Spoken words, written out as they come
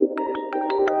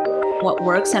what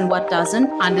works and what doesn't,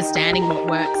 understanding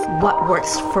what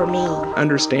works for me,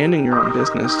 understanding your own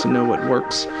business to know what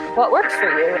works. What works for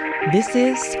you. This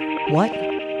is What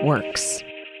Works.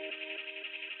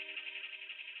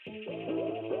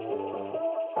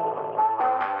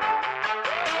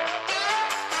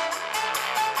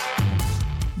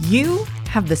 You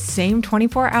have the same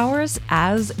 24 hours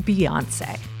as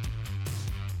Beyoncé.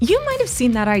 You might have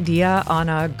seen that idea on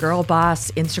a girl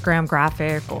boss Instagram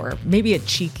graphic or maybe a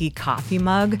cheeky coffee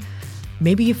mug.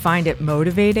 Maybe you find it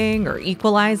motivating or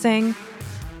equalizing,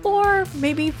 or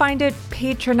maybe you find it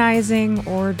patronizing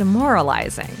or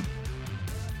demoralizing.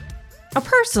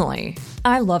 Personally,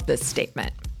 I love this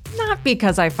statement, not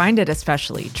because I find it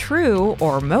especially true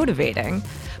or motivating,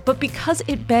 but because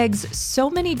it begs so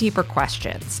many deeper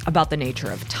questions about the nature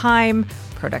of time,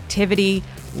 productivity,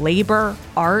 labor,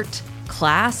 art,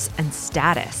 class, and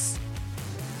status.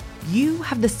 You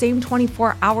have the same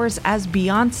 24 hours as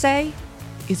Beyoncé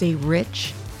is a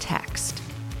rich text.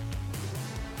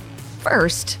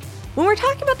 First, when we're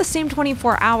talking about the same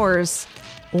 24 hours,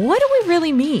 what do we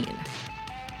really mean?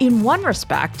 In one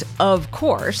respect, of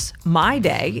course, my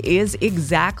day is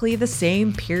exactly the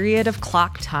same period of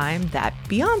clock time that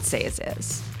Beyoncé's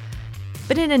is.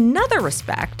 But in another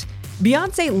respect,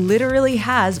 Beyoncé literally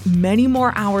has many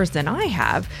more hours than I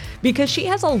have because she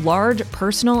has a large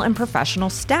personal and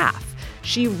professional staff.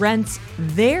 She rents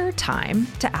their time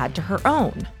to add to her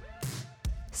own.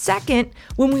 Second,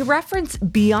 when we reference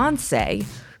Beyoncé,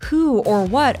 who or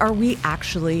what are we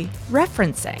actually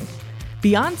referencing?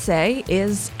 Beyoncé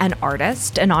is an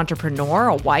artist, an entrepreneur,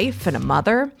 a wife, and a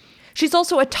mother. She's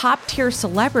also a top-tier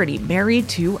celebrity married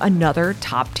to another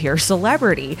top-tier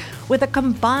celebrity with a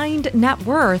combined net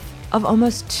worth of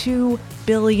almost $2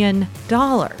 billion.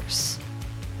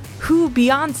 Who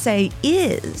Beyoncé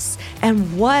is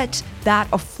and what that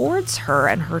affords her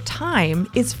and her time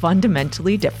is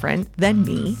fundamentally different than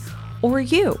me or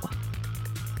you.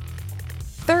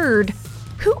 Third,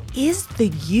 who is the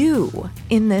you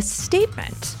in this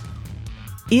statement?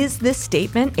 Is this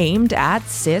statement aimed at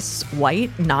cis,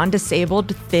 white,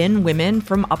 non-disabled, thin women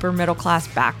from upper middle class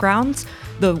backgrounds,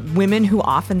 the women who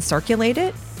often circulate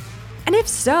it? And if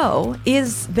so,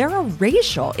 is there a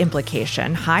racial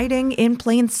implication hiding in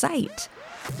plain sight?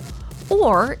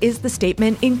 Or is the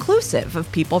statement inclusive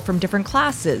of people from different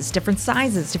classes, different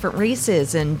sizes, different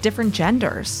races, and different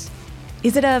genders?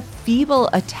 Is it a feeble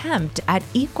attempt at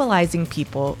equalizing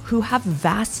people who have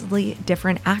vastly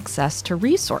different access to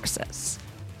resources?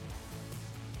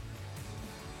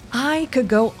 I could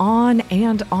go on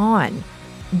and on,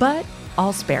 but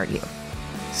I'll spare you.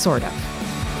 Sort of.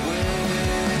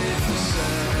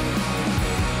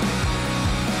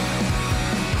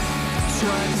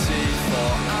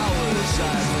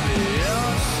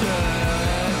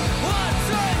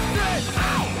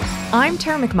 I'm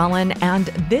Tara McMullin, and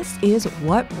this is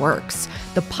What Works,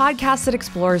 the podcast that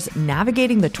explores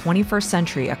navigating the 21st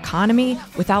century economy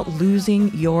without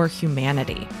losing your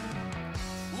humanity.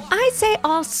 I say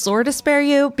I'll sort of spare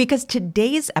you because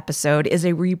today's episode is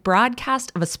a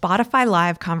rebroadcast of a Spotify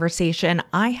Live conversation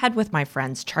I had with my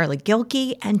friends Charlie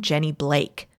Gilkey and Jenny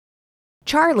Blake.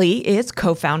 Charlie is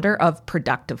co-founder of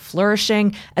Productive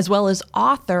Flourishing, as well as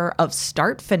author of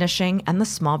Start Finishing and the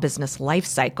Small Business Life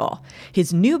Cycle.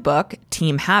 His new book,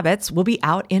 Team Habits, will be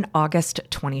out in August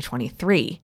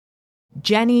 2023.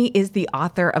 Jenny is the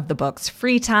author of the books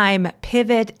Free Time,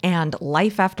 Pivot, and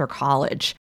Life After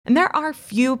College. And there are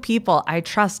few people I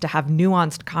trust to have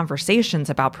nuanced conversations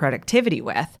about productivity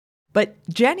with, but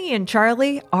Jenny and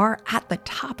Charlie are at the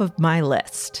top of my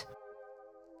list.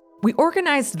 We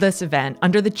organized this event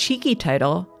under the cheeky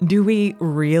title, Do We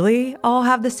Really All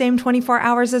Have the Same 24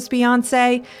 Hours as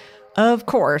Beyoncé? Of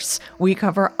course, we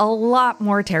cover a lot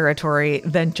more territory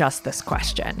than just this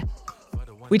question.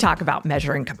 We talk about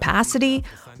measuring capacity,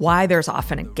 why there's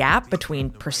often a gap between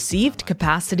perceived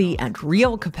capacity and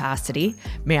real capacity,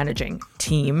 managing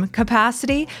team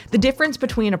capacity, the difference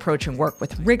between approaching work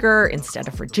with rigor instead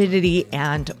of rigidity,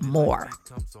 and more.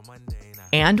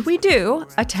 And we do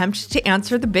attempt to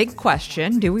answer the big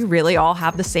question, do we really all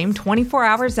have the same 24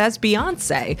 hours as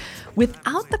Beyoncé,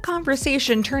 without the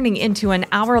conversation turning into an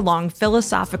hour-long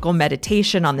philosophical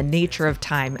meditation on the nature of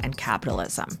time and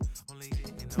capitalism.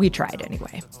 We tried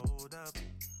anyway.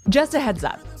 Just a heads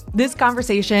up, this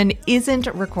conversation isn't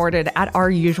recorded at our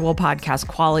usual podcast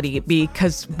quality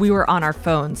because we were on our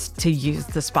phones to use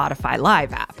the Spotify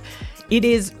Live app. It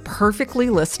is perfectly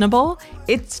listenable,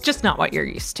 it's just not what you're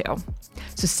used to.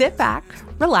 So sit back,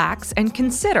 relax, and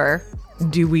consider,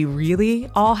 do we really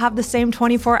all have the same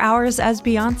 24 hours as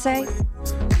Beyoncé?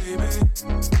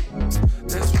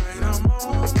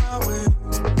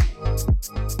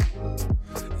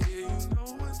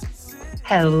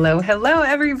 Hello,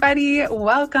 everybody.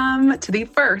 Welcome to the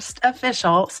first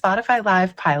official Spotify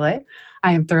Live pilot.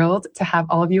 I am thrilled to have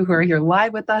all of you who are here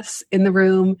live with us in the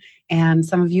room, and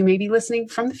some of you may be listening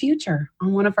from the future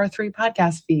on one of our 3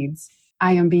 podcast feeds.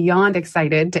 I am beyond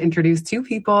excited to introduce 2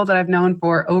 people that I've known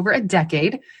for over a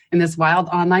decade in this wild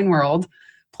online world.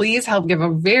 Please help give a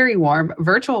very warm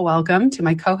virtual welcome to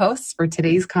my co-hosts for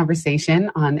today's conversation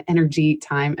on energy,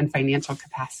 time, and financial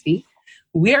capacity.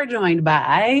 We are joined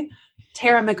by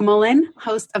Tara McMullin,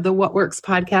 host of the What Works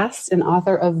podcast and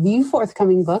author of the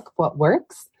forthcoming book, What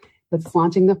Works, that's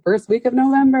launching the first week of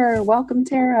November. Welcome,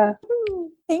 Tara.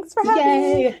 Thanks for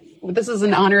having me. This is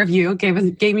in honor of you. Gave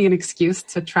me an excuse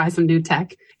to try some new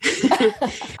tech.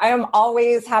 I am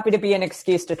always happy to be an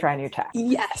excuse to try new tech.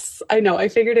 Yes, I know. I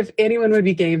figured if anyone would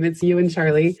be game, it's you and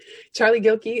Charlie. Charlie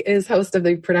Gilkey is host of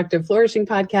the Productive Flourishing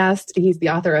podcast. He's the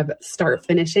author of Start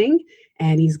Finishing,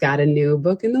 and he's got a new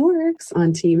book in the works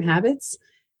on team habits.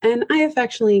 And I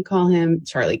affectionately call him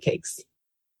Charlie Cakes.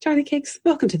 Charlie Cakes,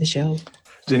 welcome to the show.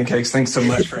 Jenny Cakes, thanks so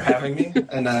much for having me.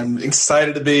 And I'm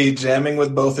excited to be jamming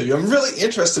with both of you. I'm really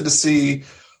interested to see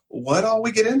what all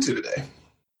we get into today.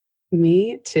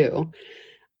 Me too.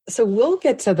 So we'll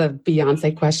get to the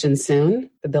Beyonce question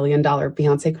soon, the $1 billion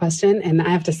Beyonce question. And I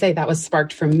have to say that was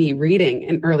sparked from me reading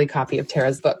an early copy of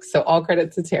Tara's book. So all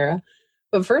credit to Tara.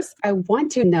 But first, I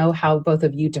want to know how both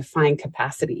of you define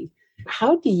capacity.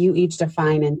 How do you each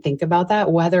define and think about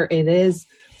that, whether it is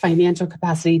financial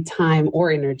capacity, time, or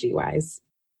energy-wise?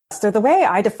 So the way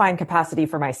I define capacity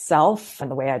for myself and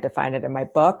the way I define it in my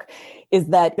book is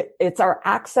that it's our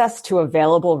access to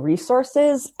available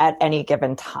resources at any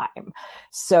given time.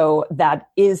 So that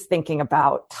is thinking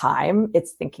about time.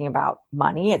 It's thinking about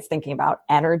money. It's thinking about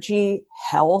energy,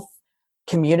 health,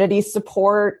 community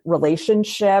support,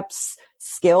 relationships,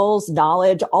 skills,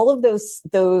 knowledge, all of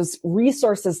those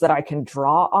resources that I can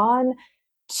draw on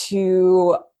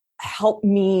to help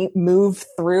me move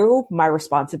through my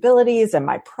responsibilities and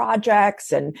my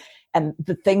projects and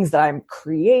the things that I'm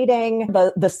creating.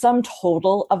 The sum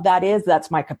total of that's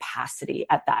my capacity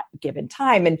at that given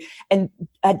time. And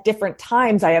at different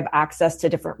times I have access to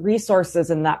different resources.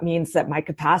 And that means that my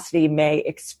capacity may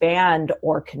expand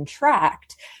or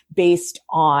contract based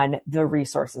on the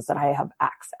resources that I have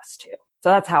access to. So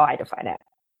that's how I define it.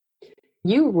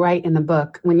 You write in the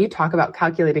book, when you talk about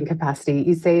calculating capacity,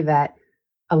 you say that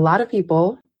a lot of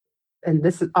people, and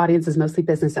this audience is mostly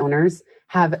business owners,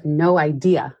 have no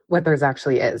idea what theirs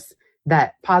actually is,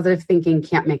 that positive thinking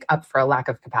can't make up for a lack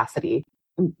of capacity.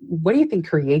 What do you think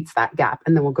creates that gap?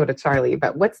 And then we'll go to Charlie.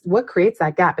 But what creates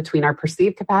that gap between our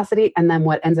perceived capacity and then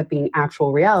what ends up being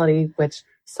actual reality, which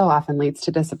so often leads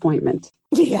to disappointment?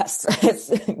 Yes.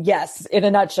 Yes. In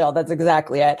a nutshell, that's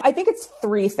exactly it. I think it's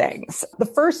 3 things. The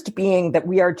first being that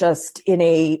we are just in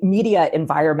a media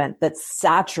environment that's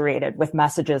saturated with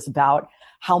messages about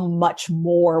how much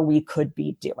more we could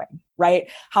be doing,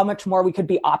 right? How much more we could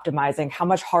be optimizing, how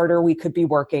much harder we could be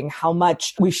working, how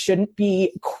much we shouldn't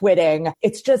be quitting.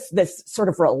 It's just this sort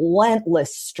of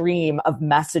relentless stream of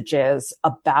messages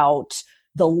about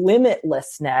the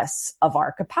limitlessness of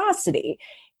our capacity.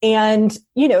 And,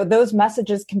 those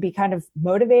messages can be kind of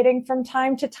motivating from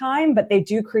time to time, but they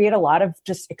do create a lot of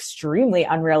just extremely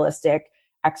unrealistic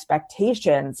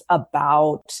expectations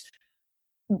about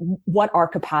what our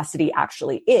capacity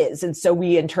actually is. And so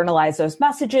we internalize those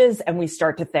messages and we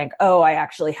start to think, oh, I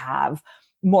actually have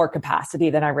more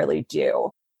capacity than I really do.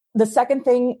 The second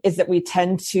thing is that we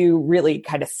tend to really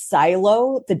kind of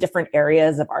silo the different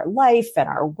areas of our life and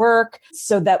our work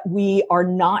so that we are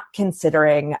not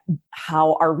considering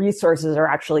how our resources are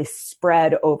actually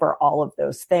spread over all of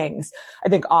those things. I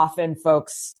think often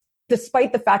folks,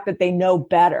 despite the fact that they know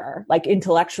better, like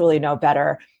intellectually know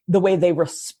better, the way they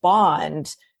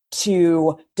respond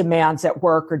to demands at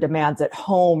work or demands at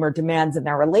home or demands in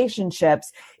their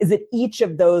relationships is that each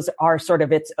of those are sort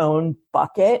of its own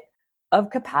bucket of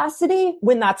capacity,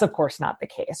 when that's of course not the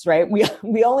case, right?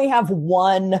 We only have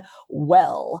one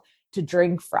well to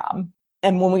drink from.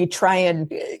 And when we try and,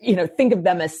 think of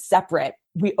them as separate,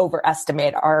 we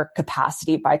overestimate our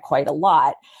capacity by quite a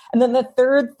lot. And then the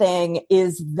third thing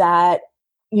is that,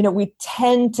 we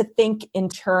tend to think in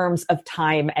terms of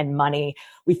time and money.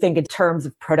 We think in terms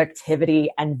of productivity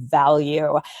and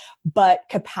value, but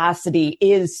capacity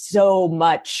is so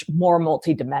much more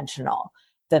multidimensional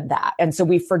than that. And so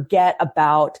we forget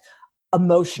about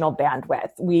emotional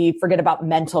bandwidth. We forget about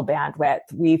mental bandwidth.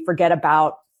 We forget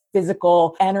about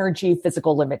physical energy,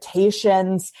 physical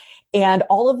limitations. And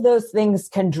all of those things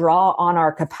can draw on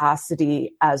our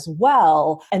capacity as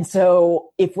well. And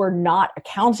so if we're not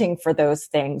accounting for those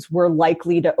things, we're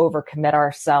likely to overcommit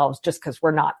ourselves just because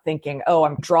we're not thinking, oh,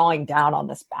 I'm drawing down on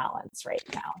this balance right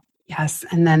now. Yes.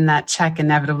 And then that check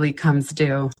inevitably comes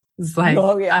due. It's like,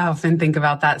 I often think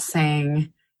about that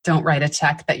saying, don't write a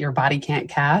check that your body can't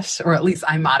cash, or at least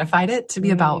I modified it to be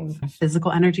about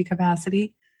physical energy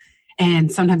capacity.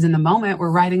 And sometimes in the moment, we're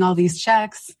writing all these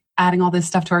checks, adding all this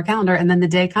stuff to our calendar, and then the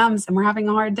day comes and we're having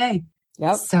a hard day.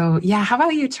 Yep. So yeah, how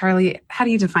about you, Charlie? How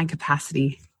do you define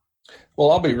capacity?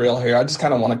 Well, I'll be real here. I just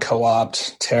kind of want to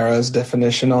co-opt Tara's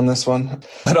definition on this one.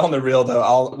 But on the real,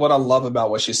 though, what I love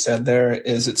about what she said there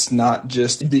is it's not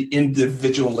just the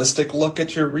individualistic look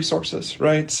at your resources,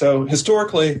 right? So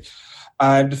historically,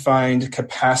 I've defined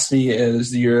capacity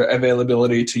as your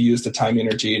availability to use the time,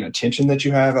 energy, and attention that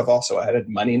you have. I've also added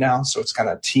money now, so it's kind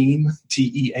of team,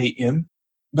 TEAM.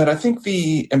 But I think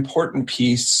the important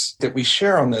piece that we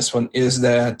share on this one is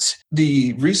that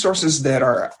the resources that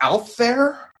are out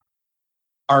there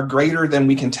are greater than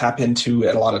we can tap into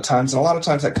at a lot of times. And a lot of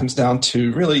times that comes down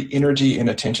to really energy and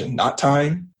attention, not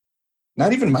time,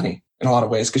 not even money in a lot of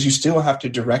ways, because you still have to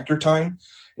direct your time.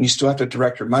 And you still have to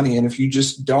direct your money. And if you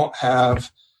just don't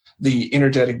have the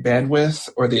energetic bandwidth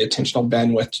or the attentional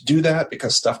bandwidth to do that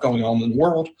because stuff going on in the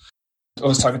world, I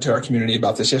was talking to our community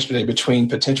about this yesterday, between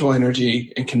potential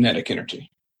energy and kinetic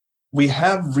energy. We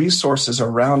have resources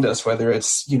around us, whether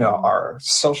it's, our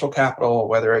social capital,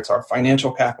 whether it's our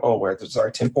financial capital, whether it's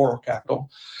our temporal capital.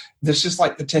 There's just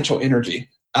like potential energy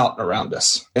out and around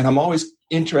us. And I'm always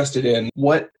interested in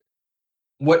what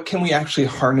can we actually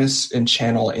harness and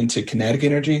channel into kinetic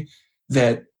energy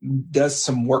that does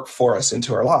some work for us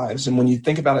into our lives. And when you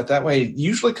think about it that way, it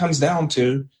usually comes down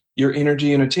to your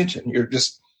energy and attention. You're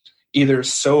just either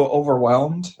so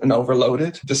overwhelmed and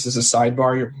overloaded. This is a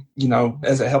sidebar,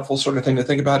 as a helpful sort of thing to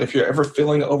think about. If you're ever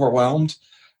feeling overwhelmed,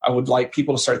 I would like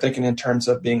people to start thinking in terms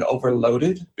of being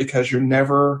overloaded, because you're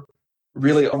never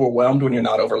really overwhelmed when you're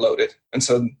not overloaded. And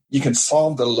so you can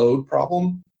solve the load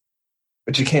problem,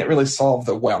 but you can't really solve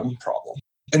the whelm problem.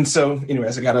 And so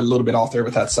anyways, I got a little bit off there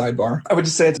with that sidebar. I would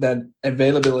just say it's that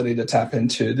availability to tap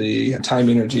into the time,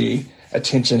 energy,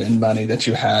 attention, and money that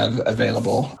you have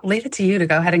available. Leave it to you to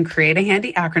go ahead and create a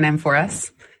handy acronym for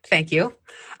us. Thank you.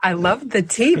 I love the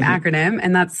TEAM acronym,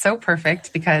 and that's so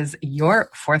perfect because your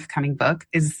forthcoming book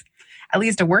is, at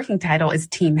least a working title, is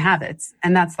Team Habits.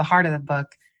 And that's the heart of the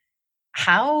book.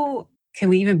 How can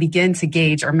we even begin to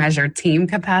gauge or measure team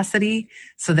capacity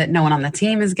so that no one on the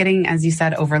team is getting, as you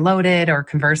said, overloaded or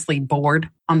conversely bored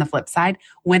on the flip side,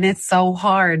 when it's so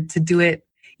hard to do it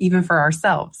even for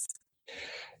ourselves?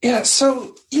 Yeah.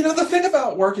 So, the thing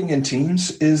about working in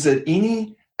teams is that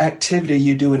any activity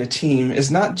you do in a team is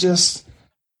not just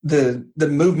the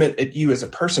movement that you as a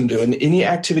person do. And any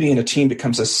activity in a team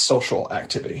becomes a social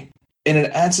activity. And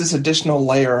it adds this additional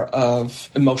layer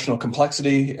of emotional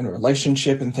complexity and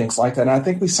relationship and things like that. And I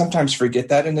think we sometimes forget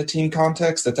that in the team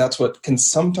context, that's what can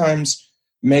sometimes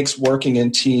makes working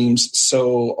in teams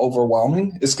so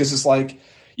overwhelming, is because it's like,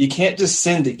 you can't just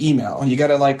send the email. You got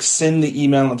to send the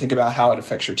email and think about how it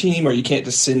affects your team, or you can't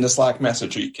just send the Slack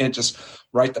message, or you can't just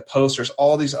write the post. There's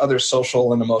all these other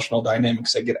social and emotional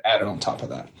dynamics that get added on top of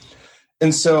that.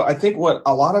 And so I think what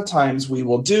a lot of times we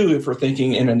will do, if we're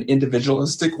thinking in an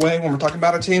individualistic way when we're talking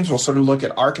about our teams, we'll sort of look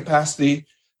at our capacity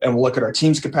and we'll look at our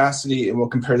team's capacity and we'll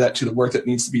compare that to the work that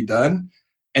needs to be done,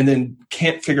 and then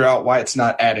can't figure out why it's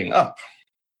not adding up.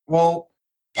 Well,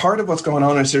 part of what's going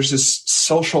on is there's this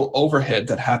social overhead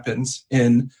that happens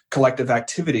in collective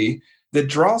activity that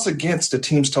draws against a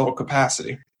team's total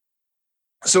capacity.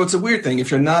 So it's a weird thing. If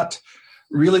you're not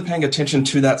really paying attention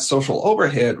to that social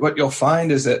overhead, what you'll find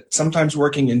is that sometimes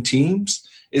working in teams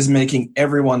is making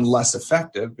everyone less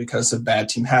effective because of bad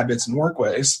team habits and work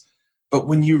ways. But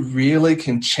when you really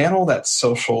can channel that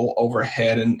social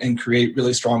overhead and create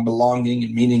really strong belonging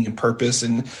and meaning and purpose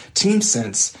and team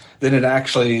sense, then it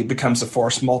actually becomes a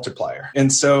force multiplier.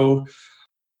 And so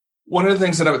one of the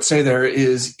things that I would say there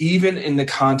is, even in the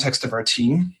context of our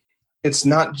team, it's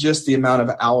not just the amount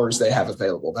of hours they have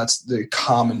available. That's the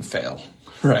common fail,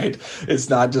 right? It's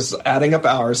not just adding up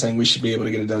hours saying we should be able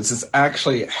to get it done. It's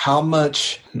actually how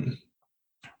much...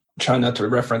 Trying not to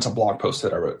reference a blog post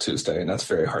that I wrote Tuesday, and that's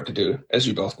very hard to do, as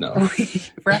you both know.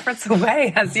 Reference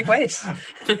away as you wish. I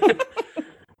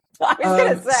was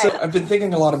going to say. So I've been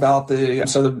thinking a lot about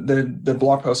the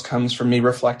blog post comes from me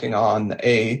reflecting on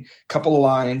a couple of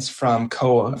lines from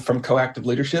Coactive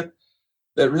Leadership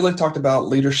that really talked about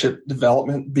leadership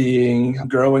development being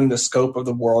growing the scope of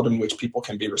the world in which people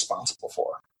can be responsible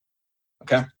for.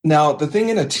 Okay. Now, the thing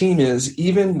in a team is,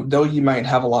 even though you might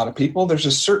have a lot of people, there's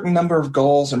a certain number of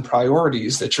goals and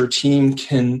priorities that your team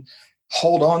can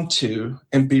hold on to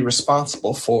and be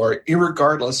responsible for,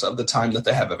 irregardless of the time that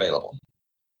they have available.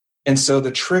 And so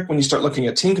the trick when you start looking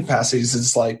at team capacities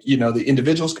is like, the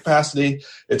individual's capacity,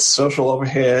 it's social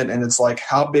overhead, and it's like,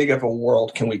 how big of a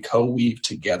world can we co-weave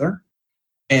together?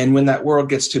 And when that world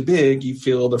gets too big, you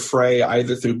feel the fray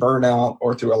either through burnout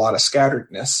or through a lot of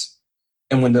scatteredness.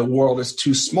 And when the world is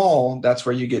too small, that's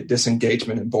where you get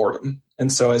disengagement and boredom.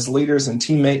 And so as leaders and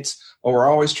teammates, what we're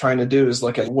always trying to do is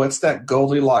look at what's that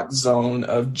Goldilocks zone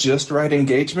of just right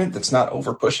engagement that's not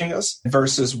over pushing us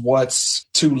versus what's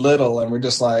too little and we're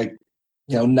just like,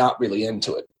 not really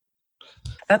into it.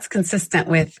 That's consistent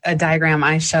with a diagram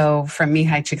I show from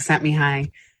Mihai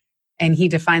Csikszentmihalyi. And he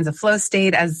defines a flow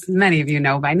state, as many of you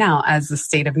know by now, as a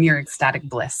state of near ecstatic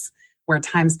bliss, where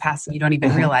time's pass and you don't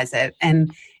even realize it.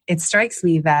 And it strikes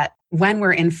me that when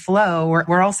we're in flow,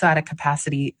 we're also at a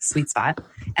capacity sweet spot,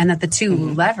 and that the two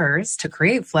levers to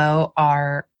create flow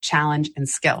are challenge and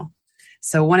skill.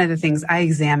 So one of the things I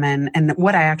examine, and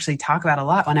what I actually talk about a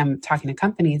lot when I'm talking to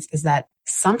companies, is that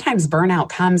sometimes burnout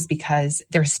comes because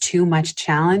there's too much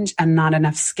challenge and not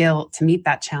enough skill to meet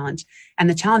that challenge. And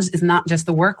the challenge is not just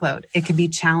the workload. It could be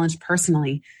challenged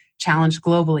personally, challenged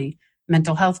globally,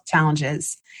 mental health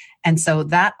challenges. And so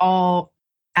that all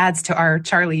adds to our,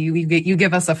 Charlie, you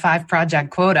give us a 5-project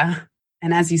quota.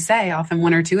 And as you say, often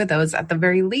 1 or 2 of those at the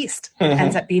very least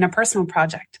ends up being a personal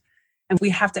project. And we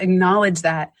have to acknowledge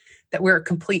that we're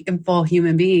complete and full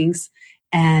human beings,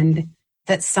 and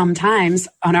that sometimes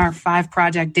on our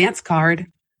 5-project dance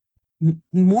card,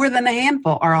 more than a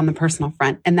handful are on the personal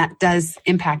front. And that does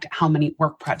impact how many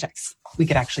work projects we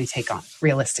could actually take on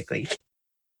realistically.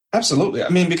 Absolutely. I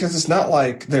mean, because it's not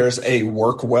like there's a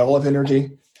work well of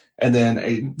energy and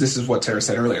then this is what Tara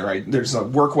said earlier, right? There's a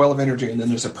work well of energy and then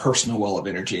there's a personal well of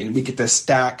energy, and we get to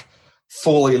stack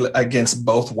fully against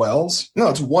both wells. No,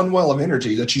 it's one well of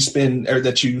energy that you spend, or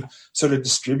that you sort of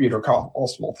distribute across all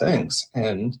small things.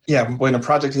 And yeah, when a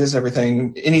project is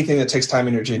everything, anything that takes time,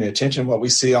 energy, and attention, what we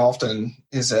see often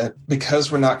is that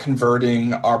because we're not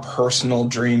converting our personal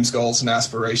dreams, goals, and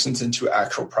aspirations into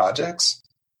actual projects,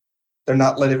 they're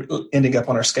not ending up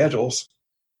on our schedules.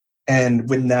 And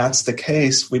when that's the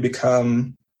case, we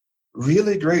become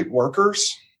really great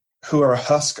workers who are a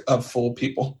husk of full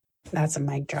people. That's a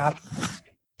mic drop.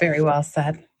 Very well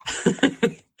said.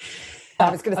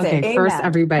 I was going to say, okay, first,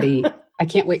 everybody, I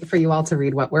can't wait for you all to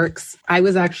read What Works. I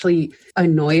was actually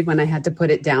annoyed when I had to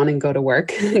put it down and go to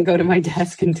work and go to my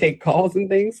desk and take calls and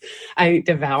things. I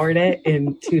devoured it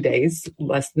in 2 days,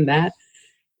 less than that.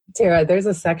 Tara, there's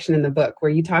a section in the book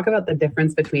where you talk about the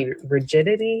difference between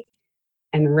rigidity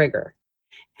and rigor.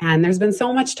 And there's been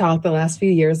so much talk the last few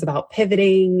years about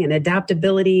pivoting and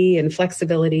adaptability and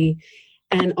flexibility.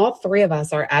 And all 3 of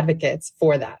us are advocates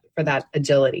for that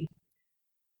agility.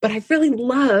 But I really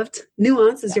loved,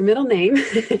 Nuance is your middle name,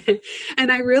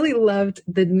 and I really loved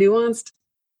the nuanced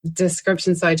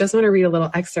description. So I just want to read a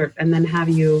little excerpt and then have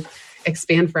you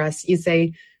expand for us. You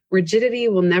say, rigidity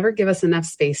will never give us enough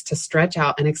space to stretch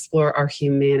out and explore our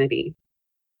humanity.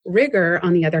 Rigor,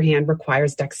 on the other hand,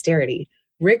 requires dexterity.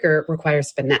 Rigor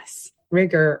requires finesse.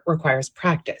 Rigor requires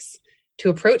practice. To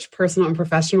approach personal and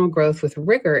professional growth with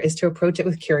rigor is to approach it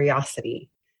with curiosity.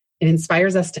 It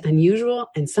inspires us to unusual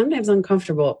and sometimes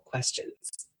uncomfortable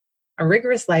questions. A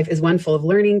rigorous life is one full of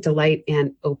learning, delight,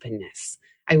 and openness.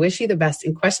 I wish you the best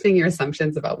in questioning your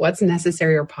assumptions about what's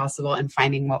necessary or possible and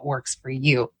finding what works for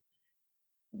you.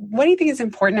 What do you think is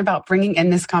important about bringing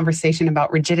in this conversation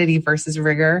about rigidity versus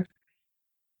rigor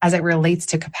as it relates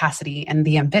to capacity and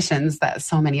the ambitions that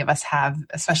so many of us have,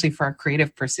 especially for our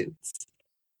creative pursuits?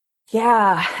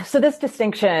 Yeah. So this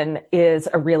distinction is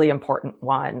a really important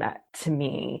one to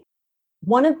me.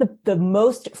 One of the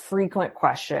most frequent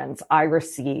questions I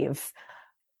receive,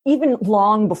 even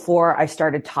long before I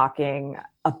started talking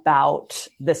about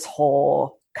this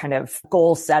whole kind of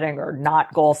goal setting or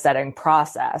not goal setting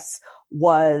process,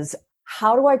 was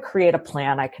how do I create a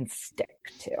plan I can stick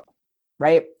to,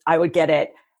 right? I would get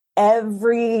it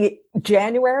every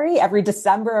January, every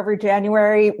December, every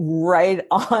January, right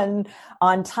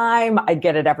on time. I'd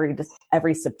get it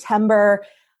every September.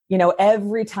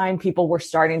 Every time people were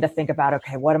starting to think about,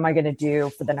 okay, what am I going to do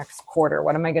for the next quarter?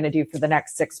 What am I going to do for the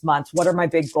next 6 months? What are my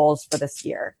big goals for this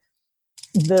year?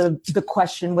 The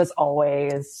question was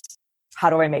always, how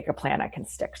do I make a plan I can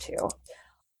stick to?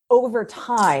 Over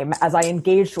time, as I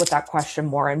engaged with that question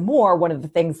more and more, one of the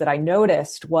things that I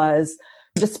noticed was,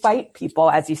 despite people,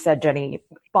 as you said, Jenny,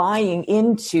 buying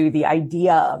into the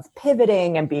idea of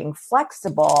pivoting and being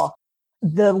flexible,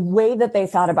 the way that they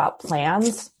thought about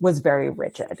plans was very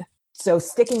rigid. So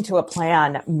sticking to a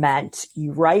plan meant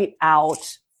you write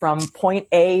out from point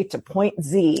A to point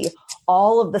Z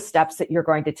all of the steps that you're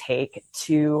going to take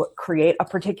to create a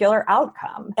particular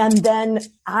outcome. And then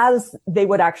as they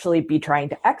would actually be trying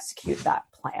to execute that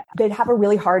plan, they'd have a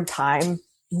really hard time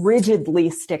rigidly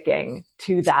sticking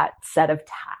to that set of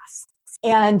tasks.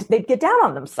 And they'd get down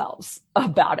on themselves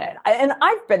about it. And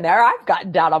I've been there. I've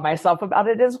gotten down on myself about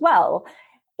it as well.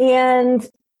 And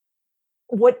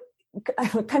what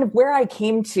kind of where I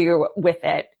came to with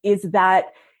it is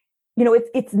that, you know,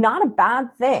 it's not a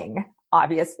bad thing,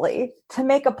 obviously, to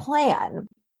make a plan.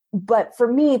 But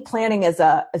for me, planning is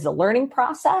a learning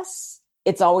process.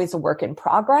 It's always a work in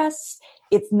progress.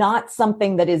 It's not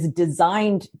something that is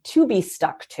designed to be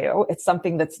stuck to. It's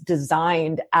something that's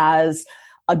designed as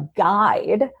a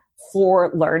guide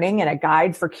for learning and a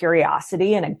guide for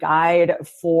curiosity and a guide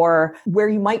for where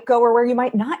you might go or where you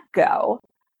might not go.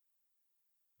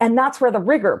 And that's where the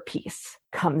rigor piece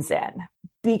comes in.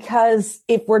 Because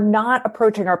if we're not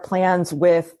approaching our plans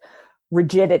with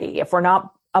rigidity, if we're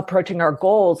not approaching our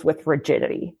goals with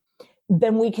rigidity,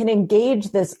 then we can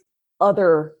engage this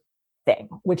other thing,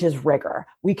 which is rigor.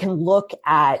 We can look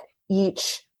at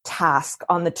each task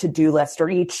on the to-do list or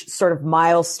each sort of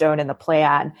milestone in the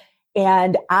plan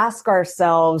and ask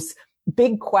ourselves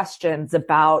big questions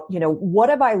about, you know, what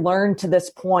have I learned to this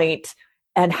point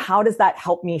and how does that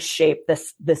help me shape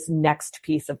this next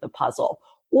piece of the puzzle?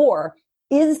 Or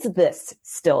is this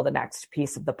still the next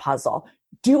piece of the puzzle?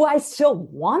 Do I still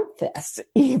want this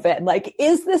even? Like,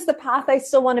 is this the path I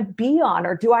still want to be on?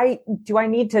 Or do I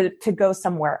need to go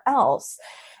somewhere else?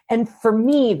 And for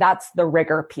me, that's the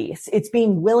rigor piece. It's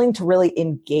being willing to really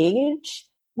engage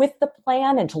with the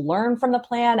plan and to learn from the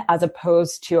plan as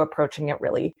opposed to approaching it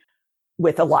really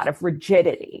with a lot of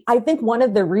rigidity. I think one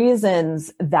of the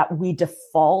reasons that we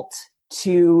default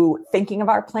to thinking of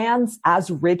our plans as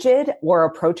rigid or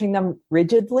approaching them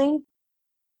rigidly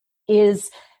is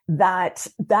that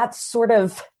that's sort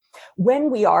of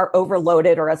when we are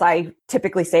overloaded, or as I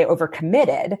typically say,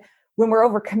 overcommitted. When we're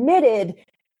overcommitted,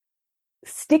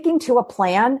 sticking to a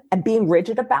plan and being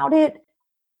rigid about it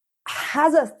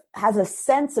has a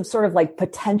sense of sort of like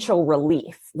potential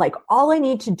relief. Like, all I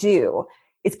need to do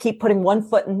is keep putting one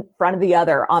foot in front of the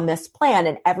other on this plan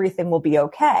and everything will be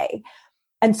okay.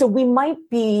 And so we might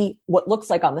be what looks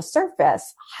like on the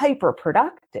surface hyper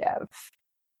productive.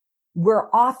 We're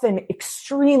often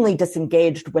extremely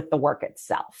disengaged with the work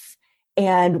itself.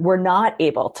 And we're not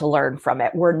able to learn from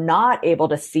it. We're not able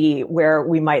to see where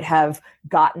we might have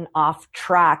gotten off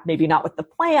track, maybe not with the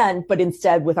plan, but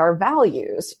instead with our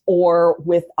values or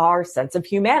with our sense of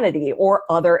humanity or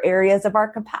other areas of our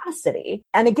capacity.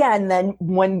 And again, then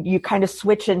when you kind of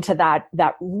switch into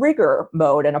that rigor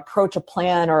mode and approach a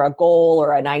plan or a goal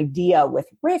or an idea with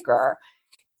rigor,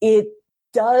 it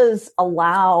does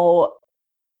allow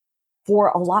for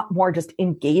a lot more just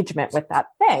engagement with that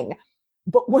thing.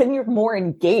 But when you're more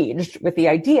engaged with the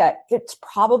idea, it's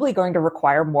probably going to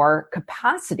require more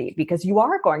capacity because you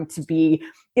are going to be,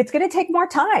 it's going to take more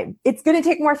time. It's going to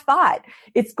take more thought.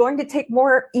 It's going to take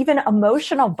more even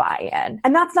emotional buy-in.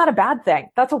 And that's not a bad thing.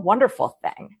 That's a wonderful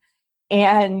thing.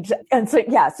 And so,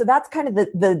 yeah, so that's kind of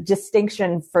the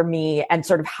distinction for me and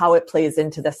sort of how it plays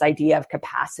into this idea of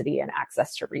capacity and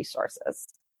access to resources.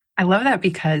 I love that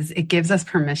because it gives us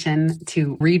permission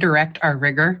to redirect our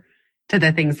rigor to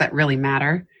the things that really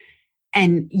matter.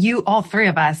 And you, all three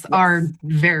of us, are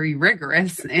very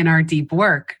rigorous in our deep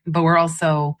work, but we're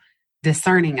also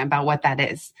discerning about what that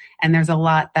is. And there's a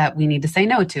lot that we need to say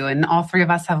no to. And all three of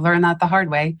us have learned that the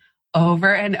hard way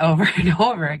over and over and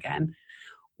over again.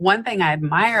 One thing I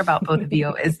admire about both of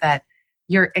you is that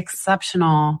you're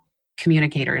exceptional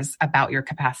communicators about your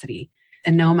capacity.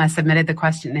 And Noma submitted the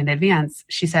question in advance.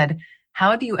 She said,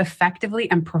 how do you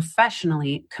effectively and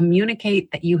professionally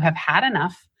communicate that you have had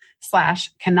enough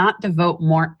 / cannot devote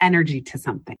more energy to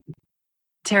something?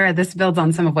 Tara, this builds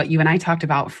on some of what you and I talked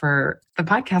about for the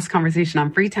podcast conversation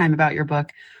on free time about your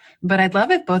book. But I'd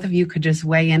love if both of you could just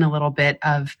weigh in a little bit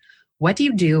of what do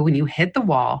you do when you hit the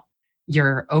wall?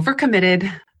 You're overcommitted,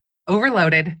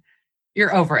 overloaded,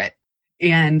 you're over it.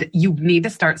 And you need to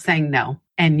start saying no.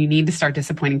 And you need to start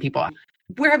disappointing people.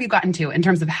 Where have you gotten to in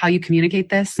terms of how you communicate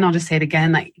this? And I'll just say it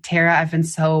again, like, Tara, I've been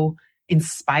so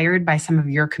inspired by some of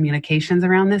your communications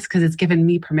around this because it's given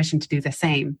me permission to do the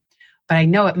same. But I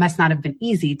know it must not have been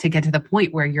easy to get to the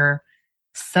point where you're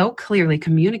so clearly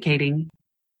communicating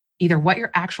either what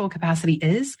your actual capacity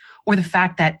is or the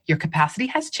fact that your capacity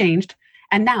has changed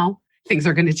and now things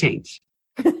are going to change.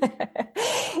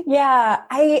 Yeah,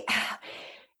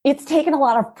 it's taken a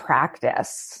lot of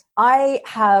practice. I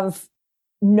have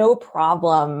no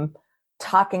problem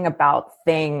talking about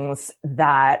things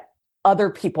that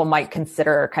other people might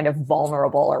consider kind of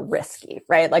vulnerable or risky,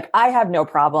 right? Like I have no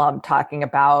problem talking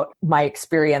about my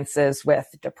experiences with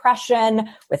depression,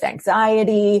 with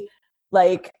anxiety.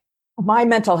 Like my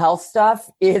mental health stuff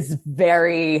is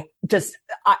very just,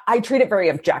 I treat it very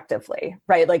objectively,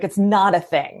 right? Like it's not a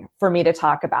thing for me to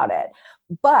talk about it,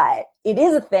 but it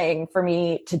is a thing for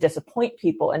me to disappoint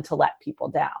people and to let people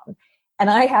down. And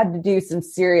I had to do some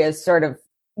serious sort of,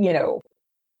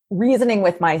 reasoning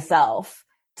with myself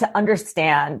to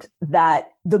understand that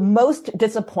the most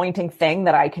disappointing thing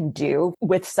that I can do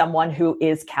with someone who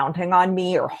is counting on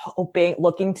me or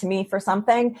looking to me for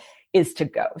something is to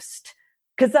ghost.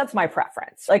 Because that's my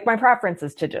preference. Like my preference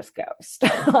is to just ghost.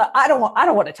 I don't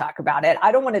want to talk about it.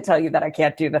 I don't want to tell you that I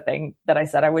can't do the thing that I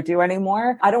said I would do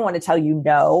anymore. I don't want to tell you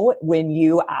no when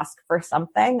you ask for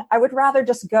something. I would rather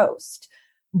just ghost.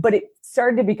 But it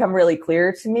started to become really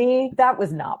clear to me that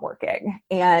was not working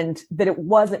and that it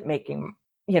wasn't making,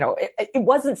 it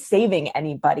wasn't saving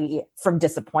anybody from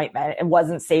disappointment. It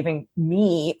wasn't saving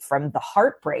me from the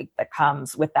heartbreak that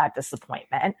comes with that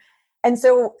disappointment. And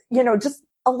so, just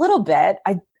a little bit,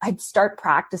 I'd start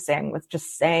practicing with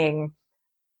just saying,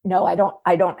 no, I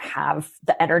don't have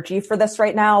the energy for this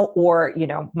right now. Or,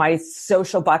 my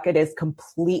social bucket is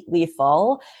completely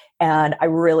full and I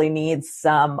really need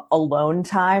some alone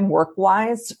time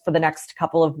work-wise for the next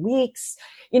couple of weeks,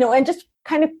 and just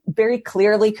kind of very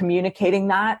clearly communicating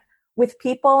that with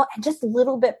people and just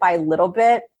little bit by little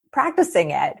bit practicing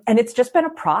it. And it's just been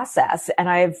a process. And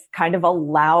I've kind of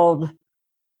allowed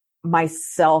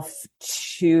myself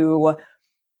to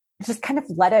just kind of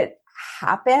let it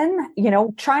happen,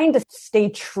 trying to stay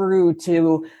true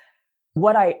to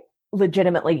what I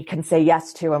legitimately can say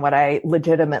yes to and what I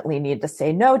legitimately need to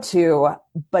say no to,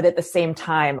 but at the same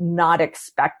time, not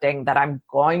expecting that I'm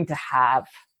going to have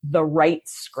the right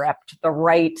script, the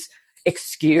right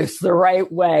excuse, the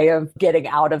right way of getting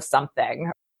out of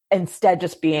something. Instead,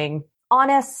 just being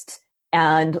honest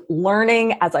and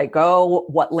learning as I go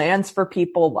what lands for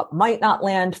people, what might not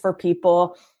land for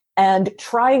people, and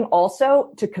trying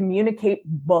also to communicate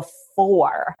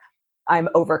before I'm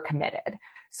overcommitted.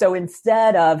 So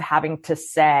instead of having to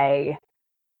say,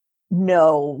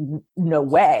 no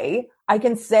way, I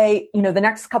can say, the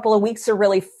next couple of weeks are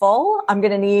really full. I'm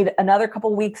going to need another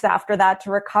couple of weeks after that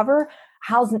to recover.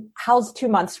 How's 2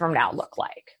 months from now look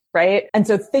like? Right. And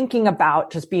so thinking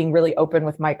about just being really open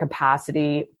with my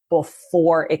capacity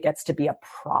before it gets to be a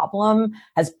problem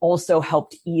has also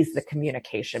helped ease the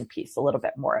communication piece a little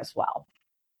bit more as well.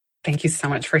 Thank you so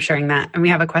much for sharing that. And we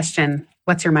have a question.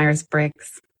 What's your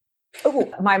Myers-Briggs?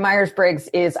 Oh, my Myers-Briggs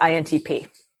is INTP.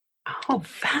 Oh,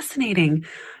 fascinating.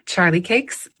 Charlie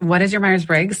Cakes, what is your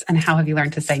Myers-Briggs and how have you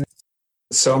learned to say no?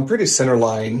 So I'm pretty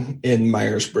centerline in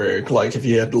Myers-Briggs. Like if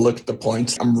you had to look at the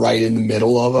points, I'm right in the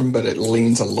middle of them, but it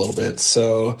leans a little bit.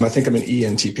 So I think I'm an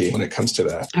ENTP when it comes to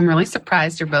that. I'm really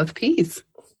surprised you're both Ps.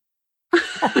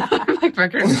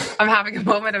 I'm having a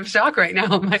moment of shock right now.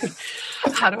 I'm like,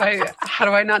 how do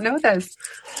I not know this?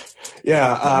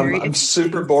 Yeah, I'm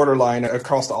super borderline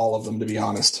across all of them, to be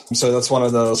honest. So that's one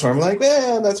of those where I'm like,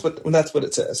 that's what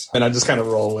it says. And I just kind of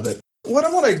roll with it. What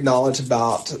I want to acknowledge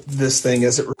about this thing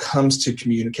as it comes to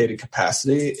communicating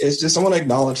capacity is just I want to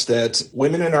acknowledge that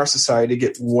women in our society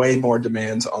get way more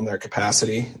demands on their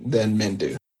capacity than men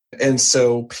do. And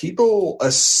so people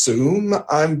assume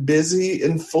I'm busy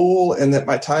and full and that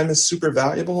my time is super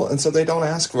valuable. And so they don't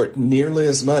ask for it nearly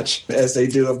as much as they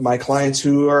do of my clients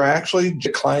who are actually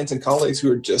clients and colleagues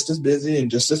who are just as busy and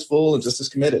just as full and just as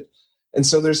committed. And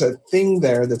so there's a thing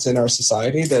there that's in our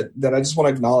society that I just want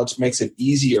to acknowledge makes it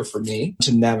easier for me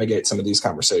to navigate some of these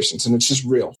conversations. And it's just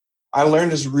real. I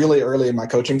learned this really early in my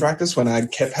coaching practice when I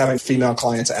kept having female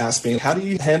clients ask me, how do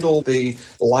you handle the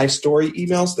life story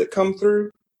emails that come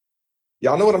through?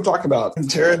 Y'all know what I'm talking about.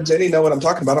 And Tara and Jenny know what I'm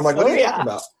talking about. I'm like, what are you talking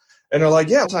about? And they're like,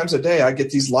 yeah, times a day I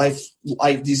get these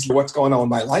what's going on with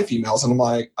my life emails. And I'm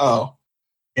like, oh.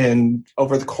 And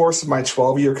over the course of my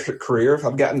 12-year career, if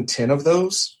I've gotten 10 of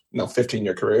those,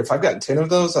 15-year career, if I've gotten 10 of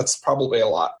those, that's probably a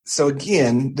lot. So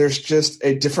again, there's just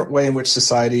a different way in which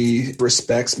society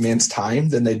respects men's time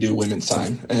than they do women's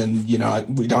time. And,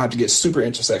 we don't have to get super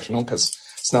intersectional because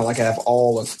it's not like I have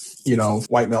all of,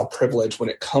 white male privilege when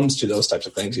it comes to those types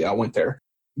of things. Yeah, I went there.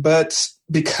 But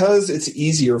because it's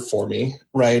easier for me,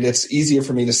 right? It's easier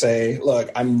for me to say, look,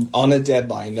 I'm on a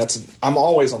deadline. I'm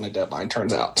always on a deadline,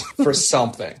 turns out, for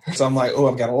something. So I'm like,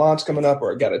 I've got a launch coming up,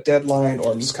 or I've got a deadline,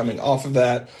 or I'm just coming off of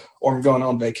that, or I'm going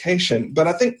on vacation. But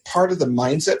I think part of the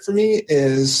mindset for me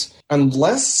is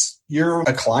unless you're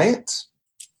a client,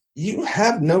 you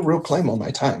have no real claim on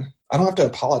my time. I don't have to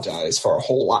apologize for a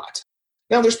whole lot.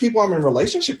 Now, there's people I'm in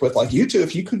relationship with, like you two.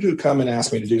 If you could come and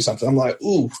ask me to do something, I'm like,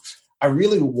 ooh, I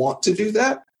really want to do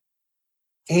that.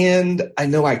 And I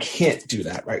know I can't do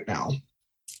that right now.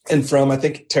 And I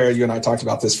think, Tara, you and I talked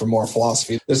about this for more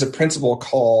philosophy. There's a principle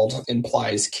called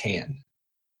implies can.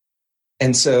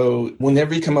 And so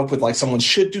whenever you come up with like someone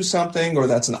should do something or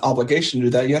that's an obligation to do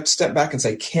that, you have to step back and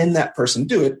say, can that person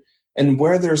do it? And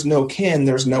where there's no can,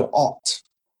 there's no ought,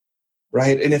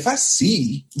 right? And if I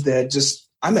see that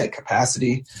I'm at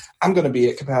capacity, I'm going to be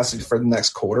at capacity for the next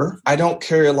quarter. I don't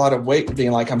carry a lot of weight with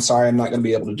being like, I'm sorry, I'm not going to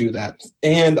be able to do that.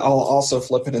 And I'll also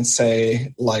flip it and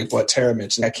say, like what Tara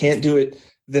mentioned, I can't do it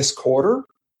this quarter,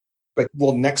 but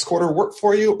will next quarter work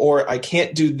for you? Or I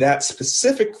can't do that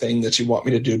specific thing that you want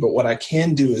me to do, but what I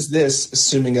can do is this,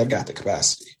 assuming I've got the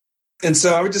capacity. And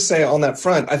so I would just say on that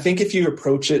front, I think if you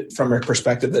approach it from a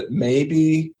perspective that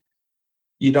maybe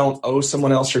you don't owe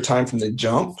someone else your time from the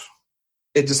jump,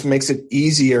 it just makes it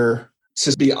easier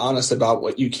to be honest about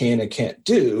what you can and can't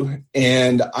do.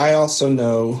 And I also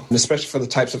know, especially for the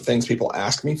types of things people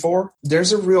ask me for,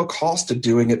 there's a real cost to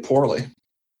doing it poorly.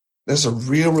 There's a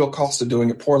real cost to doing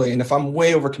it poorly. And if I'm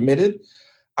way overcommitted,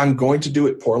 I'm going to do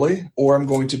it poorly, or I'm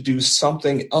going to do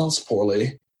something else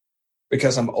poorly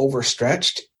because I'm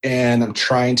overstretched and I'm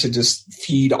trying to just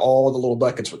feed all the little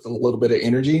buckets with a little bit of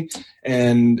energy.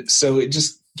 And so it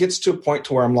just gets to a point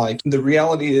to where I'm like, the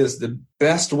reality is the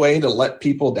best way to let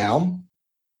people down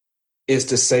is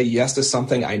to say yes to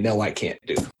something I know I can't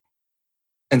do.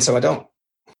 And so I don't.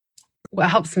 What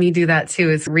helps me do that too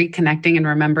is reconnecting and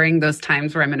remembering those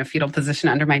times where I'm in a fetal position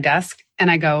under my desk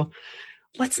and I go,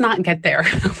 let's not get there.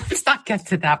 Let's not get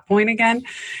to that point again.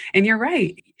 And you're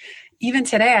right. Even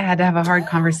today, I had to have a hard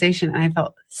conversation and I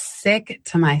felt sick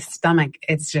to my stomach.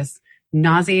 It's just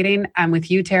nauseating. I'm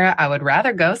with you, Tara. I would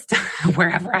rather ghost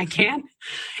wherever I can.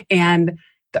 And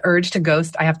the urge to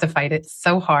ghost, I have to fight it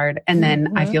so hard. And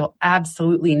then I feel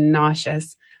absolutely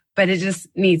nauseous. But it just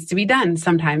needs to be done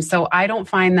sometimes. So I don't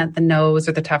find that the no's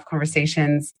or the tough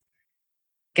conversations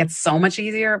get so much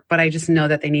easier, but I just know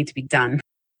that they need to be done.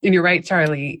 And you're right,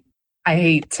 Charlie. I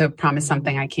hate to promise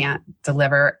something I can't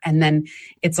deliver. And then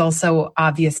it's also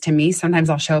obvious to me. Sometimes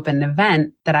I'll show up at an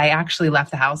event that I actually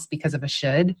left the house because of a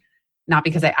should, not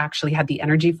because I actually had the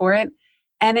energy for it.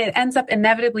 And it ends up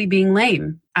inevitably being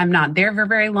lame. I'm not there for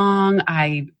very long.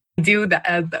 I do the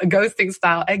ghosting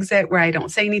style exit where I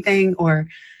don't say anything or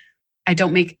I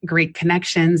don't make great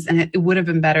connections. And it would have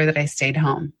been better that I stayed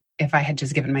home if I had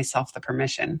just given myself the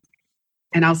permission.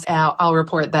 And I'll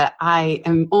report that I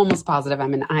am almost positive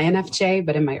I'm an INFJ,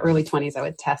 but in my early 20s, I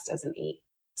would test as an E.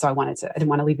 So I didn't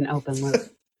want to leave an open loop.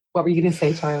 What were you going to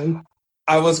say, Charlie?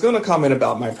 I was going to comment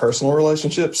about my personal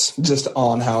relationships, just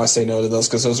on how I say no to those,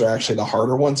 because those are actually the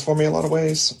harder ones for me in a lot of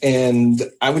ways. And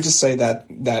I would just say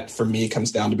that for me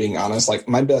comes down to being honest. Like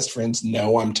my best friends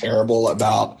know I'm terrible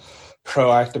about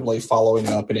proactively following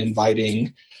up and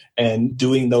inviting and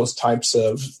doing those types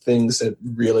of things that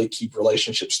really keep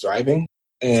relationships thriving.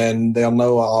 And they'll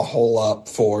know I'll hole up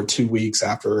for 2 weeks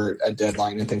after a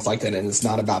deadline and things like that. And it's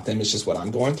not about them. It's just what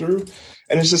I'm going through.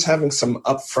 And it's just having some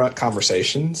upfront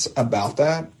conversations about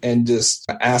that and just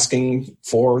asking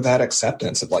for that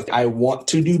acceptance of like, I want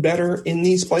to do better in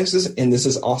these places. And this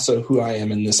is also who I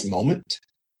am in this moment.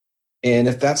 And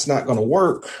if that's not going to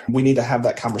work, we need to have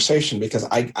that conversation because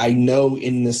I know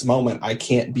in this moment, I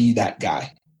can't be that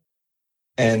guy.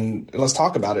 And let's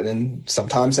talk about it. And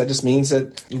sometimes that just means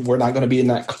that we're not going to be in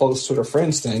that close sort of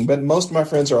friends thing. But most of my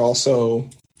friends are also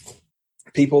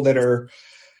people that are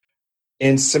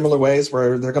in similar ways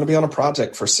where they're going to be on a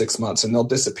project for 6 months and they'll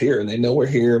disappear and they know we're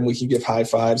here and we can give high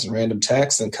fives and random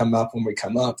texts and come up when we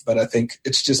come up. But I think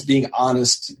it's just being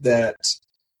honest that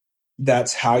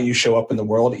that's how you show up in the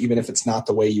world, even if it's not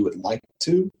the way you would like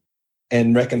to,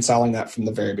 and reconciling that from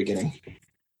the very beginning.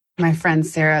 My friend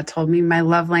Sarah told me my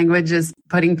love language is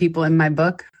putting people in my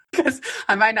book because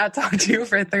I might not talk to you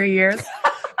for 3 years,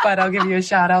 but I'll give you a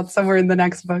shout out somewhere in the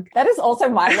next book. That is also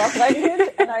my love language.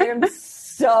 And I am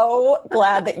so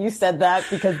glad that you said that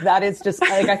because that is just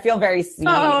like, I feel very seen.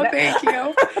 Oh, thank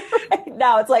you. Right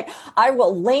now it's like, I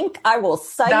will link, I will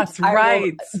cite. That's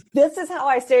right. This is how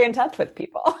I stay in touch with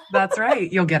people. That's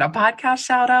right. You'll get a podcast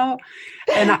shout out.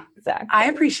 And exactly. I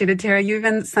appreciated, Tara, you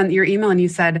even sent your email and you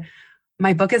said,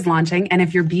 my book is launching. And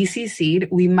if you're BCC'd,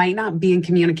 we might not be in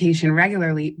communication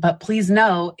regularly, but please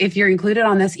know if you're included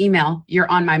on this email, you're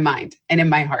on my mind and in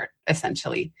my heart,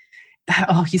 essentially.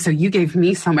 Oh, so you gave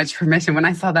me so much permission. When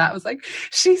I saw that, I was like,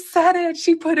 she said it.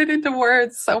 She put it into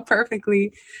words so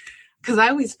perfectly. Because I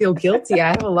always feel guilty. I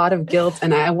have a lot of guilt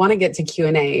and I want to get to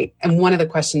Q&A. And one of the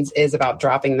questions is about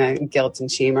dropping the guilt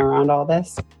and shame around all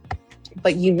this.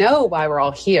 But you know why we're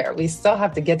all here. We still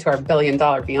have to get to our $1 billion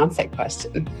Beyonce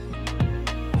question.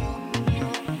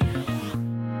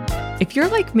 If you're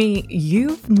like me,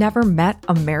 you've never met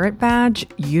a merit badge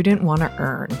you didn't want to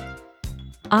earn.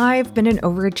 I've been an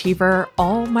overachiever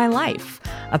all my life,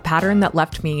 a pattern that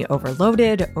left me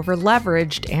overloaded,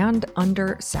 overleveraged, and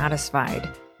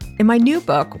undersatisfied. In my new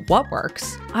book, What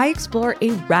Works, I explore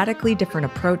a radically different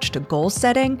approach to goal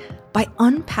setting by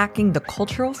unpacking the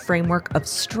cultural framework of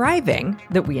striving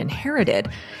that we inherited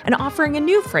and offering a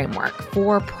new framework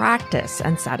for practice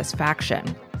and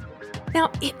satisfaction. Now,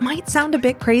 it might sound a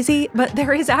bit crazy, but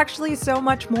there is actually so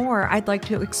much more I'd like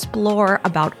to explore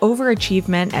about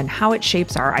overachievement and how it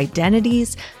shapes our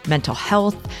identities, mental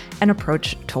health, and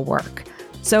approach to work.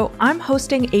 So I'm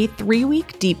hosting a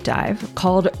 3-week deep dive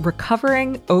called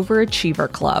Recovering Overachiever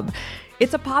Club.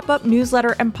 It's a pop-up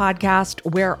newsletter and podcast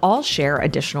where I'll share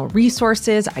additional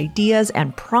resources, ideas,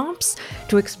 and prompts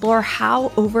to explore how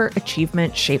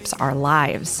overachievement shapes our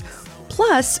lives.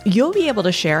 Plus, you'll be able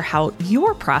to share how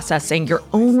you're processing your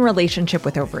own relationship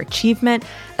with overachievement,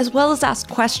 as well as ask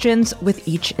questions with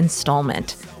each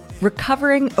installment.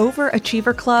 Recovering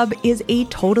Overachiever Club is a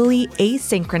totally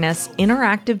asynchronous,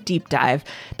 interactive deep dive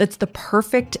that's the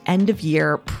perfect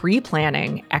end-of-year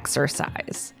pre-planning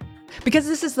exercise. Because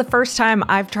this is the first time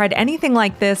I've tried anything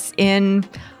like this in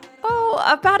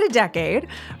about a decade,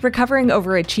 Recovering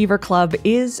Overachiever Club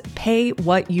is pay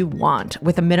what you want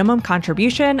with a minimum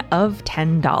contribution of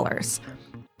 $10.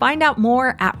 Find out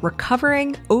more at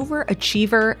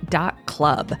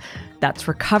recoveringoverachiever.club. That's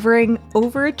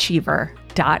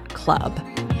recoveringoverachiever.club.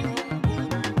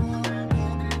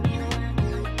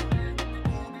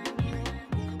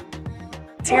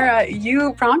 Tara,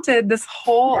 you prompted this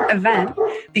whole event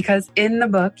because in the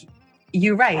book,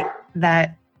 you write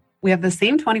that we have the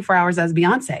same 24 hours as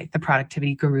Beyonce, the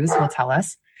productivity gurus will tell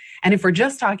us. And if we're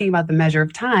just talking about the measure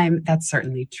of time, that's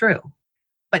certainly true.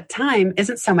 But time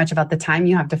isn't so much about the time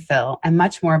you have to fill and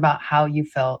much more about how you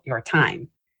fill your time.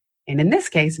 And in this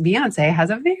case, Beyonce has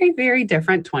a very, very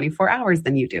different 24 hours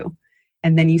than you do.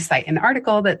 And then you cite an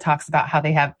article that talks about how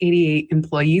they have 88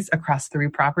 employees across 3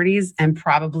 properties and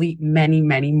probably many,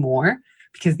 many more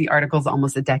because the article is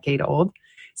almost a decade old.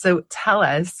 So tell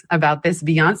us about this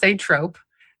Beyonce trope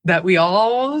that we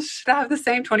all should have the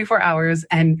same 24 hours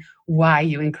and why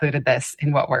you included this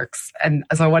in What Works. And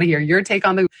so I want to hear your take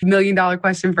on the $1 million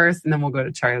question first, and then we'll go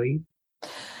to Charlie.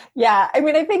 Yeah, I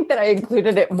mean, I think that I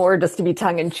included it more just to be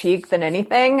tongue in cheek than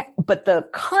anything, but the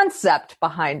concept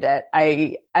behind it,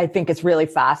 I think is really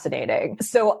fascinating.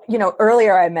 So,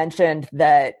 earlier I mentioned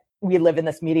that we live in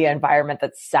this media environment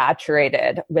that's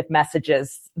saturated with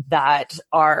messages that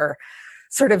are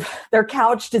they're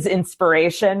couched as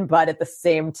inspiration, but at the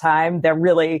same time, they're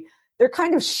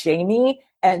kind of shamey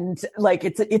and like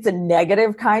it's a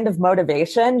negative kind of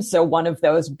motivation. So one of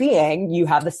those being you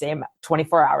have the same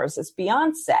 24 hours as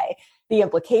Beyonce. The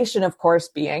implication, of course,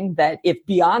 being that if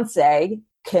Beyonce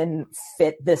can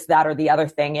fit this, that, or the other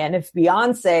thing in, if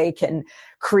Beyonce can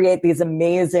create these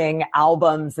amazing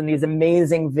albums and these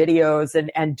amazing videos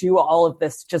and do all of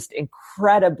this just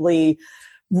incredibly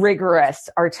rigorous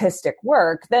artistic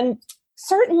work, then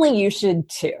certainly you should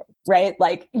too, right?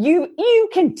 Like you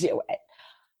can do it.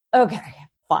 Okay,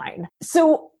 fine.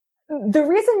 So the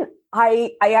reason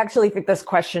I actually think this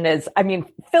question is,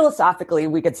 philosophically,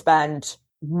 we could spend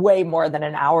way more than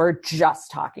an hour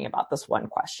just talking about this one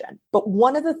question. But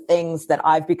one of the things that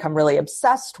I've become really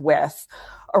obsessed with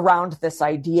around this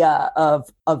idea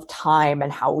of time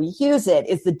and how we use it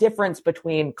is the difference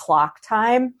between clock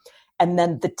time and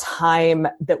then the time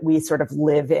that we sort of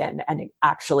live in and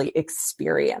actually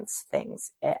experience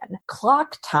things in.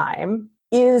 Clock time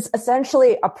is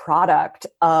essentially a product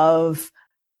of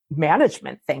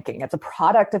management thinking. It's a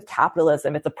product of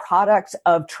capitalism. It's a product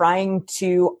of trying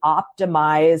to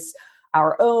optimize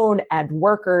our own and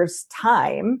workers'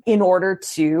 time in order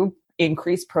to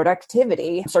increase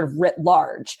productivity, sort of writ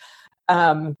large.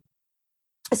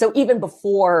 So even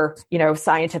before,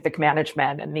 scientific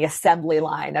management and the assembly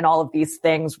line and all of these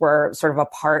things were sort of a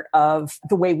part of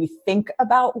the way we think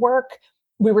about work,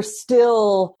 we were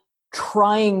still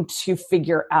trying to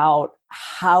figure out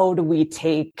how do we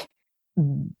take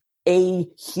a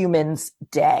human's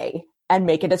day and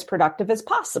make it as productive as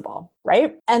possible,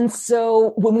 right? And so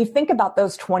when we think about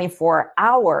those 24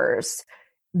 hours,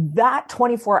 that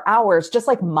 24 hours, just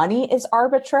like money is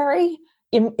arbitrary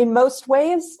in most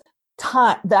ways,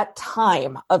 that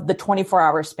time of the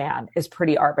 24-hour span is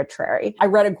pretty arbitrary. I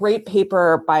read a great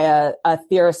paper by a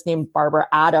theorist named Barbara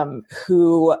Adam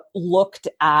who looked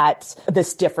at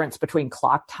this difference between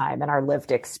clock time and our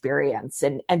lived experience.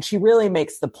 And she really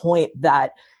makes the point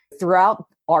that throughout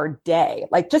our day.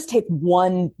 Like just take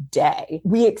one day.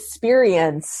 We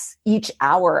experience each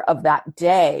hour of that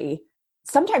day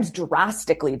sometimes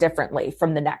drastically differently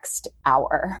from the next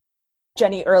hour.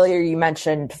 Jenny, earlier you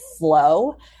mentioned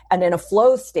flow. And in a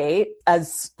flow state,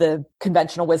 as the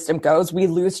conventional wisdom goes, we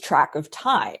lose track of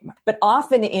time. But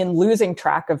often in losing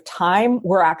track of time,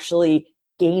 we're actually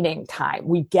gaining time.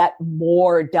 We get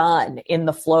more done in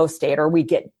the flow state, or we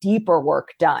get deeper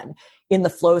work done in the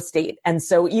flow state. And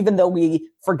so even though we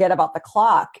forget about the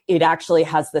clock, it actually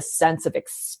has this sense of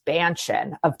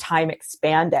expansion, of time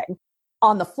expanding.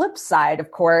 On the flip side,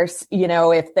 of course,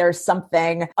 if there's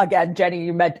something, again, Jenny,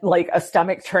 you meant like a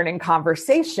stomach churning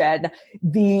conversation,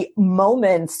 the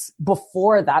moments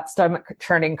before that stomach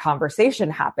churning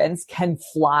conversation happens can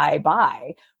fly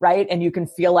by, right? And you can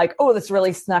feel like, oh, this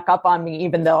really snuck up on me,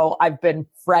 even though I've been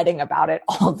fretting about it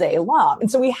all day long.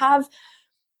 And so we have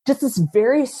just this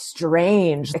very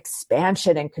strange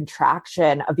expansion and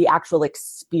contraction of the actual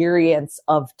experience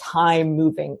of time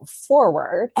moving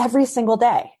forward every single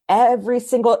day, every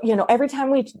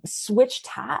time we switch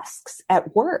tasks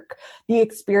at work, the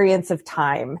experience of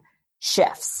time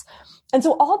shifts. And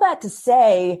so all that to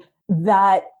say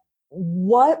that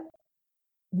what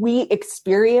we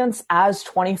experience as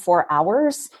 24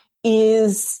 hours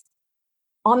is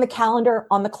on the calendar,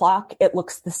 on the clock, it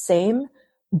looks the same.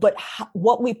 But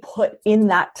what we put in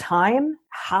that time,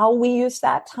 how we use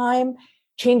that time,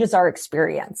 changes our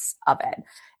experience of it.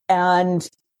 And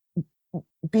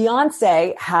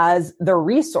Beyonce has the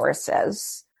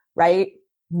resources, right?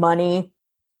 Money,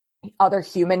 other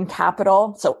human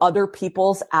capital, so other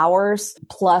people's hours,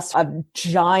 plus a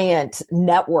giant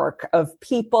network of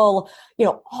people,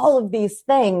 all of these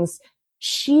things.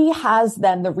 She has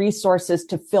then the resources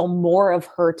to fill more of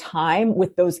her time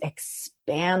with those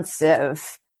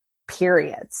expansive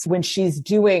periods, when she's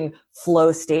doing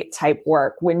flow state type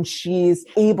work, when she's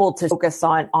able to focus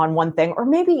on one thing, or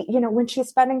maybe, when she's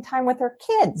spending time with her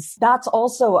kids. That's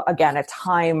also, again, a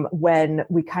time when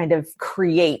we kind of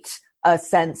create a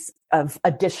sense of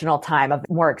additional time, of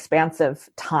more expansive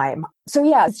time. So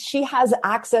yeah, she has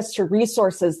access to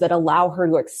resources that allow her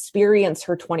to experience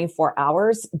her 24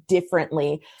 hours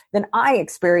differently than I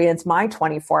experience my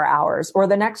 24 hours, or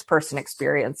the next person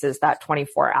experiences that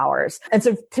 24 hours. And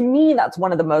so to me, that's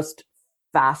one of the most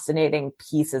fascinating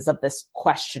pieces of this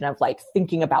question of like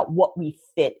thinking about what we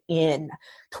fit in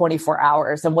 24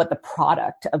 hours and what the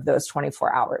product of those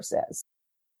 24 hours is.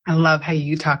 I love how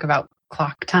you talk about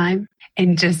clock time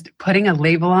and just putting a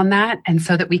label on that, and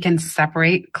so that we can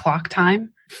separate clock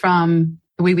time from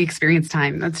the way we experience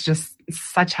time. That's just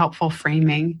such helpful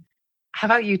framing. How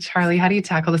about you, Charlie? How do you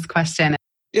tackle this question?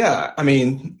 Yeah,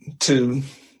 to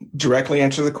directly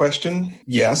answer the question,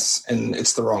 yes, and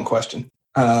it's the wrong question.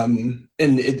 And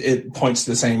it points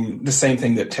to the same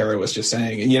thing that Tara was just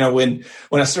saying. And when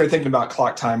I started thinking about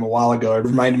clock time a while ago, it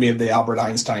reminded me of the Albert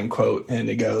Einstein quote, and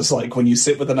it goes like, when you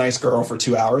sit with a nice girl for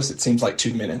 2 hours, it seems like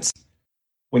 2 minutes.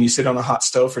 When you sit on a hot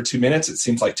stove for 2 minutes, it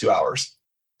seems like 2 hours.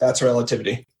 That's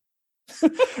relativity.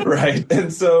 Right.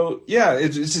 And so, yeah,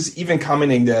 it's just even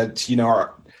commenting that,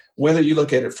 whether you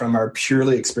look at it from our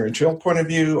purely experiential point of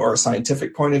view or a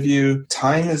scientific point of view,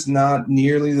 time is not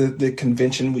nearly the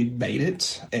convention we made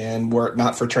it. And were it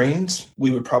not for trains,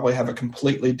 we would probably have a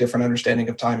completely different understanding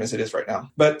of time as it is right now.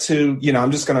 But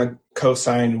I'm just going to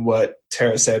co-sign what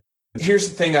Tara said. Here's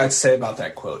the thing I'd say about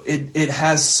that quote. It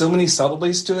has so many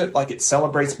subtleties to it. Like, it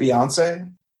celebrates Beyonce,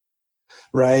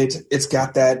 right? It's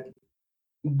got that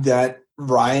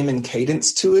rhyme and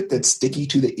cadence to it that's sticky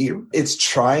to the ear. It's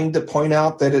trying to point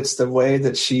out that it's the way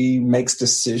that she makes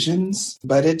decisions,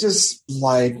 but it just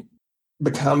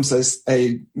becomes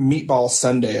a meatball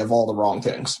sundae of all the wrong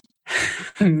things.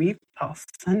 Meatball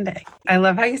sundae. I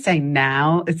love how you say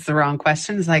now it's the wrong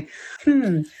question. It's like,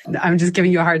 I'm just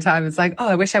giving you a hard time. It's like, oh,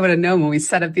 I wish I would have known when we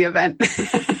set up the event.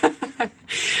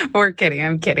 We're kidding.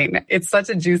 I'm kidding. It's such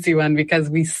a juicy one because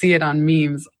we see it on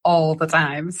memes all the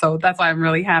time. So that's why I'm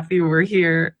really happy we're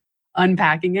here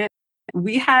unpacking it.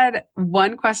 We had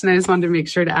one question I just wanted to make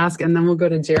sure to ask, and then we'll go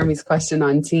to Jeremy's question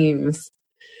on Teams.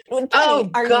 Well,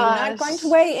 Jenny, are you not going to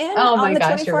weigh in? Oh my on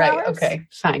gosh, you're right. Hours? Okay,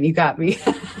 fine. You got me.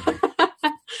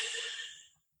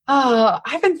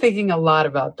 I've been thinking a lot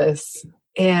about this,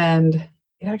 and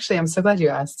actually, I'm so glad you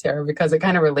asked, Tara, because it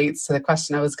kind of relates to the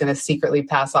question I was going to secretly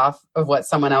pass off of what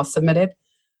someone else submitted.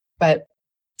 But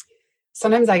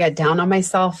sometimes I get down on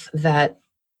myself that,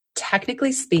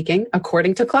 technically speaking,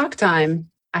 according to clock time,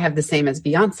 I have the same as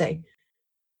Beyonce.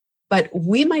 But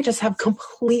we might just have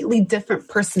completely different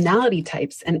personality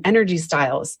types and energy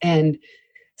styles. And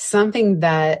something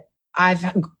that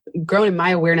I've grown in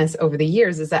my awareness over the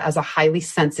years is that as a highly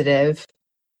sensitive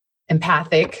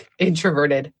empathic,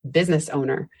 introverted business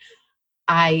owner.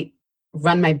 I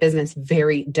run my business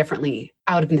very differently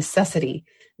out of necessity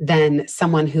than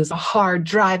someone who's a hard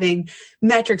driving,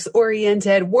 metrics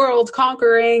oriented, world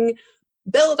conquering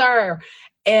builder.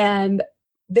 And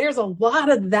there's a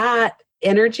lot of that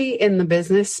energy in the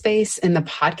business space, in the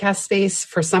podcast space.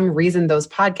 For some reason, those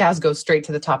podcasts go straight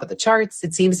to the top of the charts.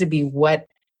 It seems to be what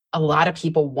a lot of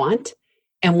people want.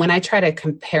 And when I try to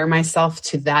compare myself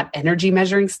to that energy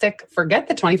measuring stick, forget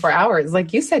the 24 hours.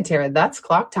 Like you said, Tara, that's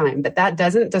clock time, but that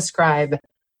doesn't describe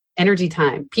energy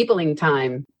time, peopling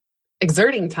time,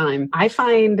 exerting time. I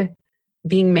find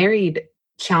being married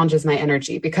challenges my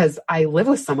energy because I live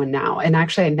with someone now. And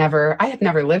actually I had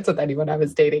never lived with anyone I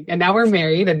was dating. And now we're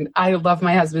married and I love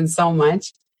my husband so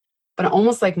much. But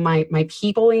almost like my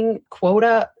peopling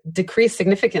quota decreased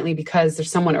significantly because there's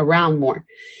someone around more.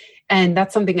 And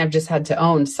that's something I've just had to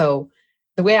own. So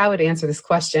the way I would answer this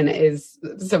question is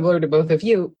similar to both of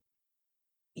you.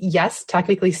 Yes,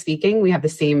 technically speaking, we have the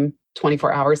same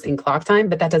 24 hours in clock time,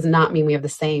 but that does not mean we have the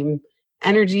same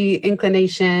energy,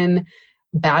 inclination,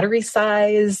 battery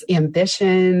size,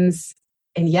 ambitions,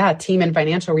 and team and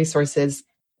financial resources.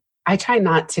 I try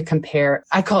not to compare.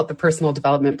 I call it the personal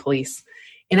development police.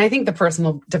 And I think the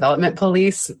personal development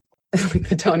police, like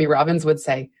the Tony Robbins would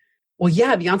say, well,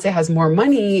 yeah, Beyonce has more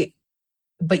money,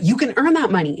 but you can earn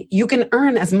that money. You can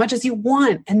earn as much as you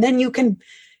want, and then you can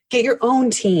get your own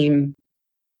team.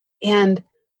 And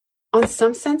on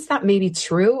some sense, that may be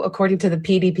true according to the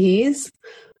PDPs.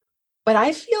 But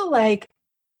I feel like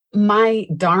my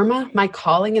dharma, my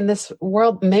calling in this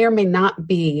world may or may not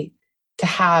be to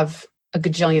have a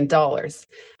gajillion dollars.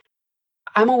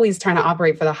 I'm always trying to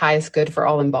operate for the highest good for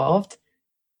all involved.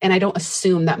 And I don't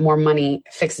assume that more money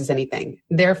fixes anything.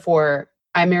 Therefore,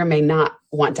 I may or may not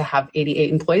want to have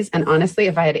 88 employees. And honestly,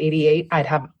 if I had 88, I'd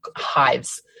have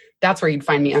hives. That's where you'd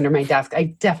find me under my desk.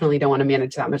 I definitely don't want to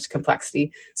manage that much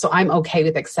complexity. So I'm okay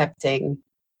with accepting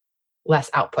less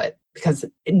output because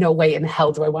no way in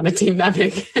hell do I want a team that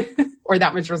big or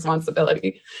that much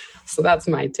responsibility. So that's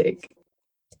my take.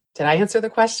 Did I answer the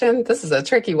question? This is a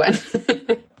tricky one.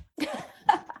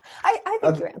 I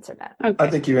think you answered that. Okay. I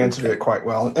think you answered it quite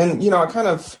well. And, I kind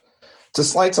of, to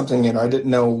slide something in, I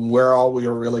didn't know where all we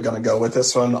were really going to go with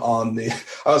this one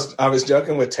I was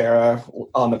joking with Tara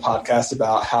on the podcast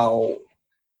about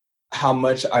how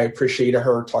much I appreciated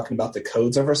her talking about the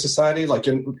codes of our society. Like,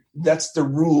 that's the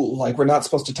rule. Like, we're not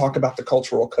supposed to talk about the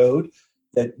cultural code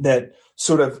that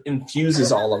sort of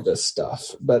infuses all of this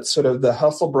stuff. But sort of the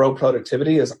hustle bro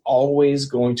productivity is always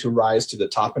going to rise to the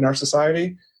top in our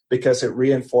society because it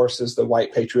reinforces the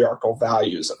white patriarchal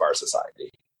values of our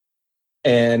society.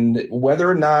 And whether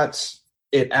or not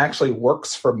it actually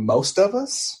works for most of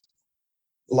us,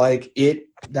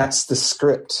 that's the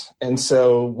script. And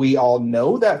so we all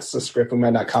know that's the script. We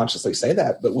might not consciously say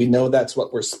that, but we know that's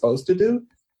what we're supposed to do.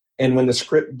 And when the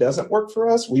script doesn't work for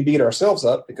us, we beat ourselves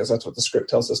up because that's what the script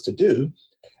tells us to do.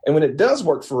 And when it does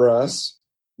work for us,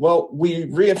 well, we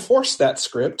reinforce that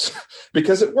script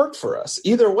because it worked for us.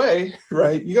 Either way,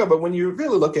 right? But when you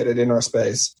really look at it in our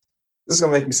space, this is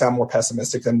going to make me sound more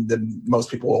pessimistic than most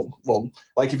people will.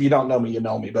 Like, if you don't know me, you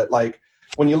know me. But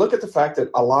when you look at the fact that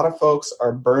a lot of folks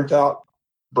are burnt out,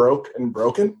 broke, and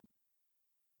broken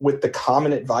with the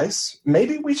common advice,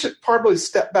 maybe we should probably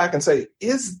step back and say,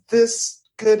 is this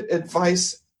good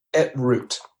advice at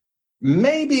root?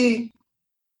 Maybe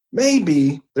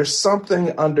there's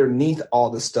something underneath all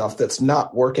this stuff that's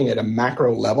not working at a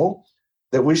macro level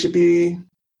that we should be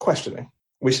questioning.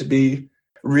 We should be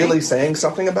really saying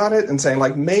something about it and saying,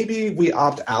 maybe we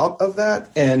opt out of that.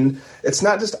 And it's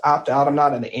not just opt out. I'm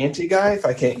not an anti guy if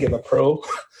I can't give a pro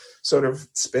sort of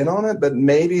spin on it, but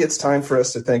maybe it's time for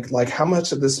us to think, how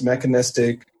much of this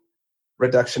mechanistic,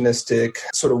 reductionistic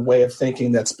sort of way of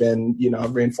thinking that's been,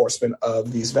 reinforcement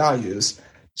of these values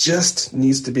just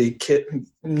needs to be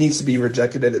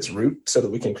rejected at its root so that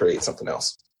we can create something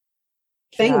else.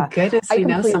 Thank goodness we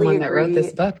know someone that wrote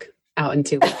this book out in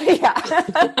 2 weeks.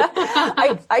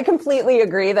 I completely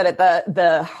agree that at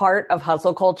the heart of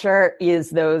hustle culture is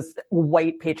those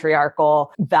white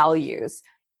patriarchal values.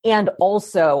 And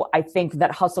also, I think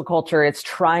that hustle culture is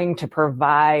trying to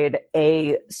provide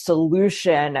a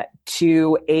solution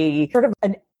to a sort of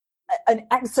an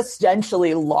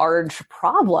existentially large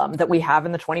problem that we have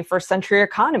in the 21st century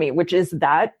economy, which is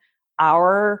that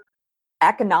our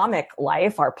economic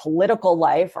life, our political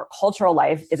life, our cultural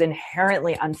life is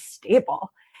inherently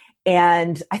unstable.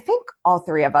 And I think all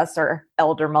three of us are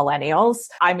elder millennials.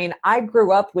 I mean, I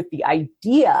grew up with the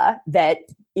idea that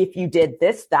if you did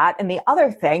this, that, and the other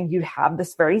thing, you'd have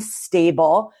this very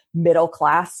stable middle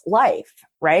class life,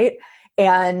 right?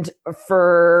 And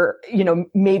for,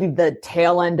 maybe the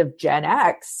tail end of Gen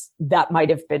X, that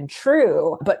might have been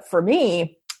true. But for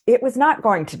me, it was not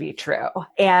going to be true.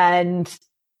 And,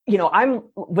 I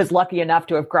was lucky enough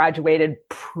to have graduated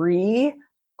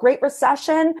pre-Great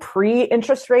Recession,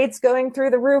 pre-interest rates going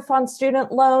through the roof on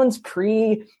student loans,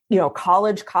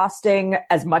 college costing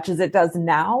as much as it does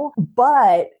now.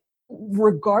 But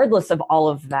regardless of all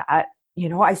of that,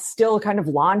 I still kind of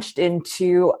launched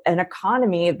into an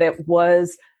economy that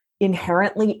was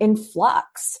inherently in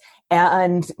flux.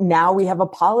 And now we have a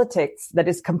politics that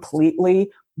is completely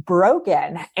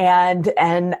broken and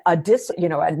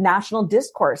a national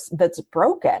discourse that's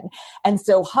broken. And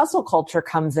so hustle culture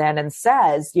comes in and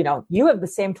says, you have the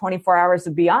same 24 hours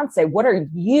of Beyonce. What are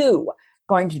you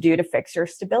going to do to fix your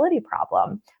stability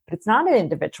problem? But it's not an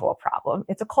individual problem.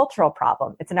 It's a cultural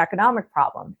problem. It's an economic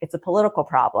problem. It's a political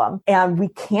problem. And we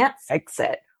can't fix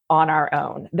it on our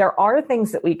own. There are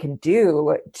things that we can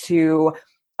do to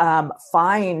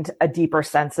find a deeper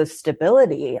sense of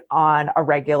stability on a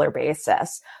regular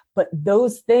basis. But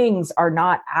those things are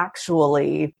not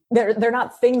actually, they're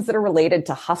not things that are related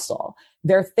to hustle.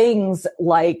 They're things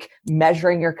like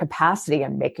measuring your capacity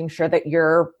and making sure that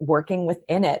you're working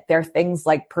within it. They're things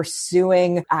like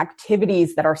pursuing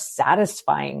activities that are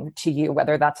satisfying to you,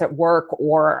 whether that's at work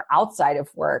or outside of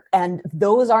work. And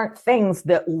those aren't things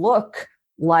that look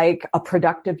like a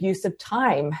productive use of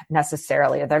time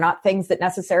necessarily. They're not things that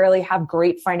necessarily have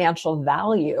great financial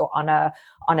value on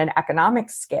an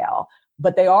economic scale,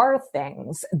 but they are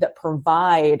things that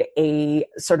provide a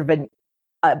sort of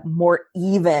a more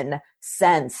even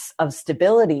sense of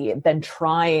stability than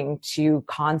trying to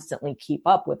constantly keep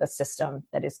up with a system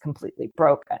that is completely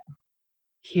broken.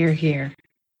 Hear, hear.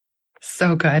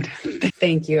 So good.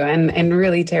 Thank you. And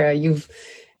really, Tara, you've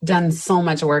done so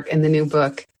much work in the new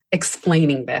book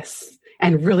explaining this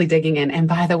and really digging in. And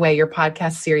by the way, your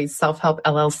podcast series, Self-Help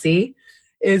LLC,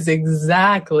 is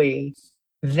exactly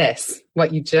this,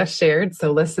 what you just shared.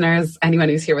 So listeners, anyone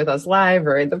who's here with us live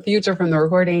or in the future from the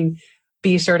recording,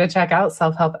 be sure to check out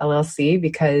Self-Help LLC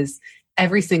because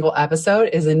every single episode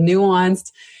is a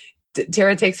nuanced.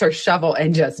 Tara takes her shovel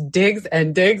and just digs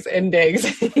and digs and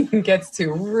digs and gets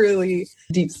to really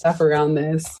deep stuff around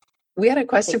this. We had a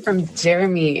question from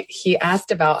Jeremy. He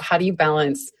asked about how do you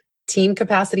balance team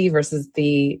capacity versus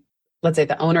let's say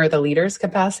the owner or the leader's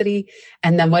capacity?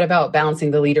 And then what about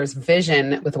balancing the leader's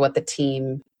vision with what the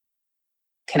team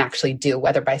can actually do,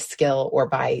 whether by skill or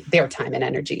by their time and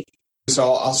energy?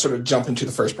 So I'll sort of jump into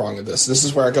the first prong of this. This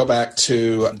is where I go back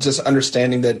to just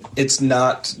understanding that it's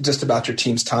not just about your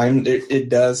team's time. It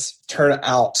does turn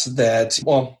out that,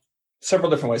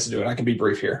 several different ways to do it. I can be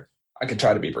brief here. I can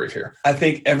try to be brief here. I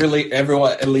think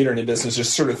everyone, a leader in a business,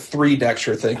 there's sort of three decks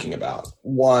you're thinking about.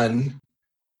 One,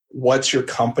 what's your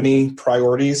company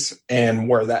priorities and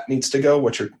where that needs to go?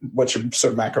 What's your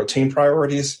sort of macro team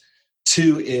priorities?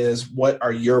 Two is what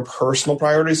are your personal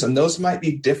priorities? And those might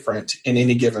be different in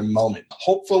any given moment.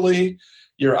 Hopefully,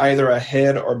 you're either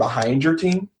ahead or behind your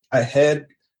team. Ahead,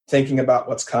 thinking about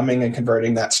what's coming and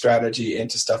converting that strategy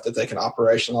into stuff that they can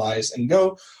operationalize and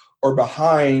go, or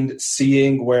behind,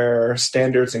 seeing where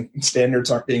standards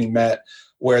aren't being met,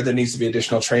 where there needs to be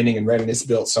additional training and readiness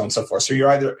built, so on and so forth. So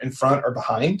you're either in front or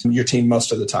behind your team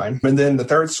most of the time. And then the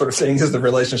third sort of thing is the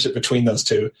relationship between those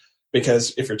two.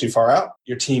 Because if you're too far out,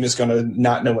 your team is going to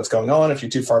not know what's going on. If you're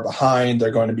too far behind,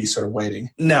 they're going to be sort of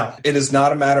waiting. Now, it is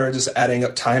not a matter of just adding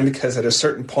up time because at a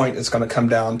certain point, it's going to come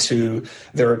down to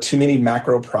there are too many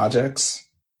macro projects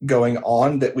going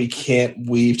on that we can't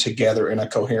weave together in a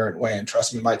coherent way. And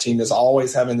trust me, my team is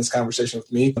always having this conversation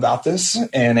with me about this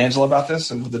and Angela about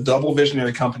this. And with the double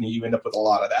visionary company, you end up with a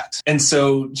lot of that. And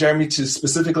so, Jeremy, to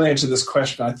specifically answer this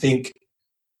question, I think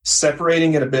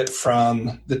separating it a bit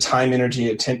from the time, energy,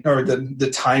 or the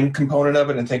time component of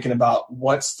it and thinking about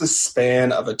what's the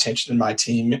span of attention in my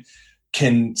team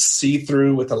can see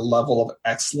through with a level of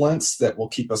excellence that will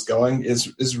keep us going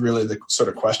is really the sort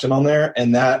of question on there.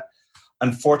 And that,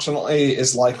 unfortunately,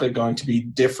 is likely going to be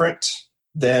different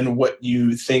than what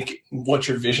you think, what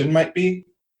your vision might be.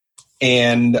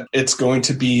 And it's going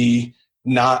to be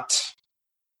not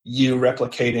you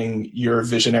replicating your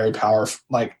visionary power,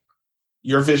 like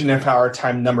your vision and power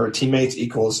time number of teammates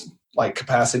equals like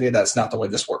capacity. That's not the way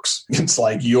this works. It's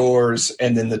like yours,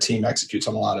 and then the team executes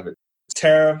on a lot of it.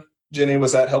 Tara, Jenny,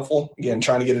 was that helpful? Again,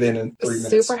 trying to get it in 3 minutes.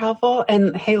 Super helpful.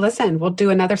 And hey, listen, we'll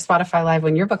do another Spotify Live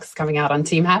when your book's coming out on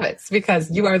team habits, because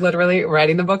you are literally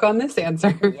writing the book on this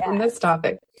answer, on this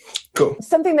topic. Cool.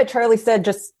 Something that Charlie said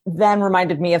just then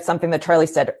reminded me of something that Charlie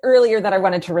said earlier that I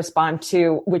wanted to respond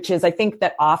to, which is I think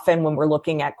that often when we're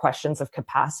looking at questions of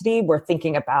capacity, we're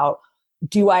thinking about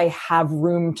do I have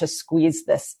room to squeeze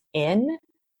this in?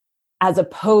 As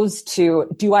opposed to,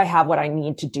 do I have what I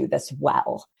need to do this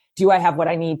well? Do I have what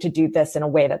I need to do this in a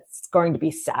way that's going to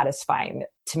be satisfying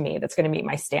to me, that's going to meet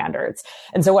my standards?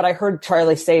 And so what I heard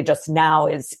Charlie say just now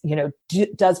is,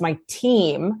 does my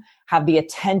team have the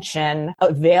attention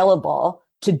available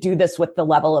to do this with the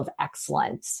level of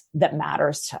excellence that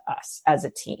matters to us as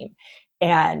a team?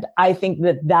 And I think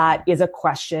that is a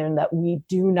question that we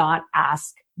do not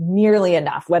ask nearly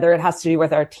enough, whether it has to do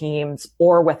with our teams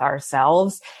or with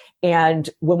ourselves. And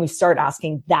when we start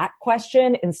asking that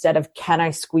question instead of, can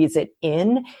I squeeze it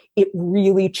in? It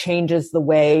really changes the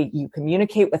way you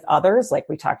communicate with others, like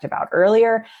we talked about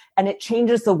earlier. And it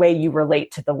changes the way you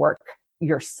relate to the work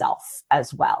yourself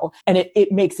as well. And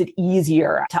it makes it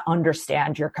easier to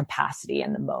understand your capacity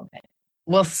in the moment.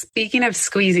 Well, speaking of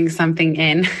squeezing something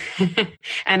in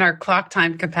and our clock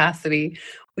time capacity,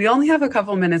 we only have a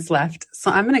couple minutes left.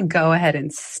 So I'm going to go ahead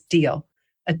and steal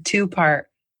a 2-part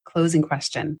closing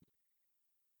question.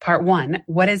 Part 1,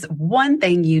 what is one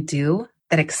thing you do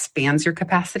that expands your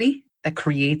capacity, that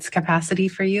creates capacity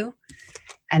for you?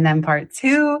 And then part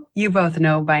 2, you both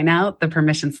know by now, the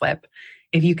permission slip.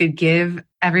 If you could give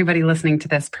everybody listening to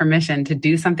this permission to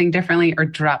do something differently or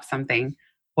drop something,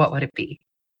 what would it be?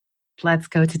 Let's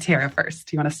go to Tara first.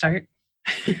 Do you want to start?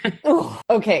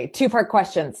 Okay, 2-part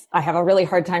questions. I have a really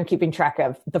hard time keeping track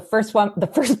of. The first part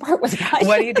was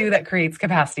what do you do that creates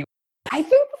capacity? I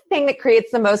think the thing that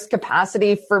creates the most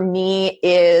capacity for me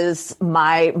is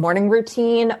my morning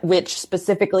routine, which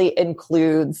specifically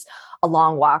includes a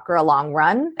long walk or a long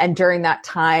run. And during that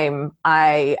time,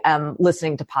 I am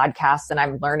listening to podcasts and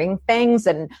I'm learning things.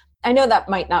 And I know that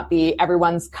might not be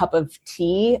everyone's cup of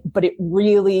tea, but it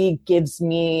really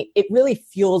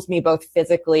fuels me both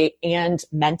physically and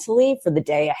mentally for the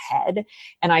day ahead.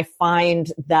 And I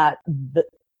find that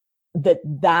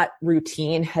that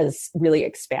routine has really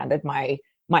expanded my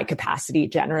capacity,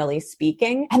 generally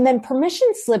speaking. And then permission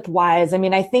slip wise,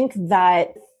 I think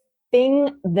that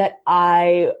thing that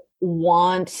I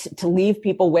want to leave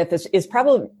people with is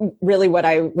probably really what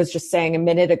I was just saying a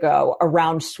minute ago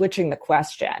around switching the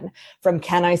question from,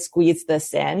 can I squeeze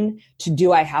this in, to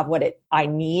do I have what I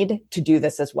need to do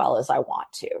this as well as I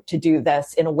want to do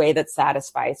this in a way that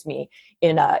satisfies me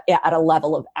at a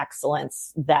level of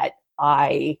excellence that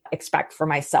I expect for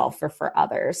myself or for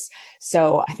others.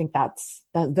 So I think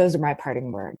those are my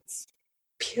parting words.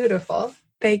 Beautiful.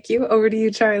 Thank you. Over to you,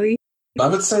 Charlie. I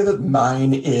would say that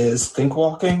mine is think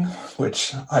walking,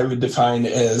 which I would define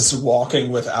as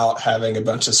walking without having a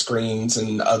bunch of screens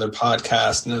and other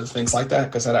podcasts and other things like that,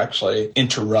 because that actually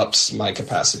interrupts my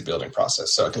capacity building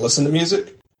process. So I can listen to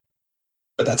music,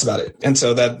 but that's about it. And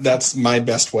so that's my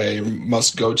best way,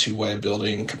 most go-to way of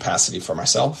building capacity for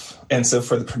myself. And so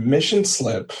for the permission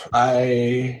slip,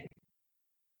 I'm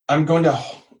going to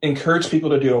encourage people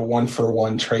to do a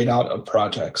 1-for-1 trade out of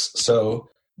projects. So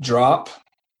drop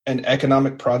an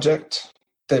economic project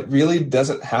that really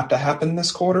doesn't have to happen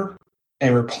this quarter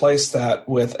and replace that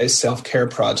with a self-care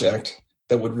project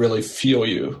that would really fuel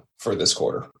you for this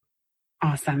quarter.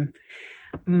 Awesome.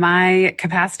 My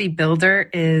capacity builder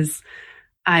is,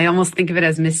 I almost think of it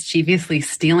as mischievously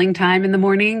stealing time in the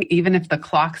morning, even if the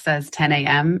clock says 10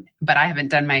 a.m., but I haven't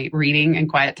done my reading and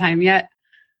quiet time yet.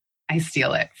 I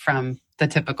steal it from the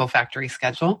typical factory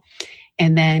schedule.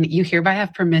 And then you hereby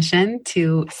have permission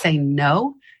to say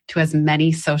no to as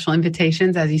many social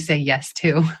invitations as you say yes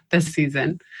to this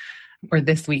season or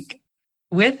this week.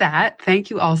 With that, thank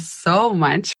you all so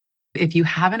much. If you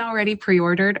haven't already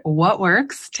pre-ordered What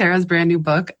Works, Tara's brand new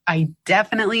book, I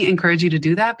definitely encourage you to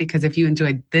do that, because if you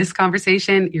enjoyed this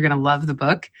conversation, you're going to love the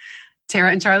book.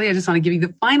 Tara and Charlie, I just want to give you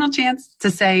the final chance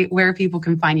to say where people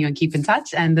can find you and keep in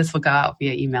touch. And this will go out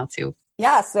via email too.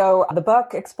 Yeah. So the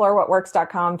book,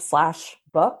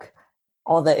 explorewhatworks.com/book.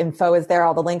 All the info is there.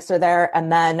 All the links are there.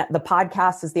 And then the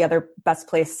podcast is the other best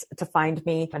place to find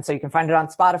me. And so you can find it on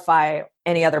Spotify,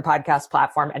 any other podcast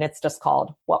platform, and it's just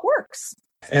called What Works.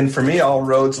 And for me, all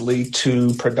roads lead to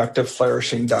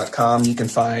productiveflourishing.com. You can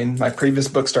find my previous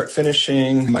book, Start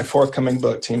Finishing, my forthcoming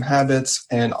book, Team Habits,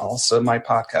 and also my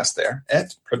podcast there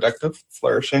at Productive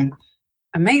Flourishing.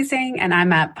 Amazing. And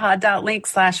I'm at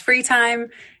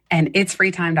pod.link/freetime, and it's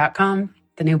freetime.com.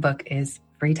 The new book is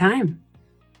Free Time.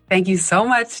 Thank you so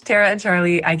much, Tara and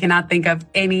Charlie. I cannot think of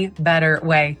any better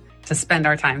way to spend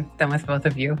our time than with both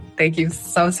of you. Thank you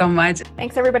so, so much.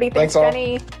 Thanks, everybody. Thanks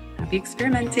Jenny. Happy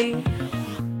experimenting.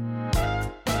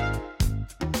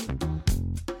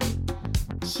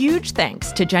 Huge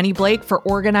thanks to Jenny Blake for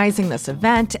organizing this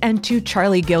event and to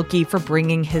Charlie Gilkey for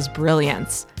bringing his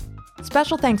brilliance.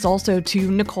 Special thanks also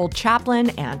to Nicole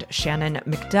Chaplin and Shannon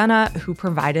McDonough, who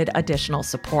provided additional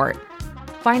support.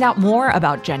 Find out more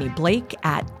about Jenny Blake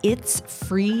at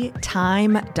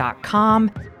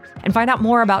itsfreetime.com and find out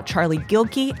more about Charlie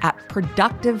Gilkey at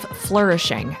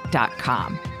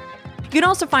productiveflourishing.com. You can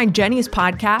also find Jenny's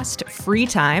podcast, Free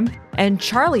Time, and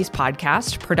Charlie's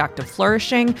podcast, Productive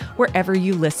Flourishing, wherever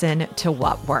you listen to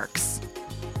What Works.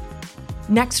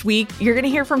 Next week, you're going to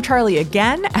hear from Charlie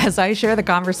again as I share the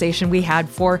conversation we had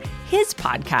for his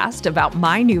podcast about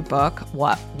my new book,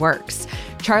 What Works.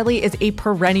 Charlie is a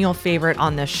perennial favorite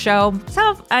on this show,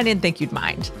 so I didn't think you'd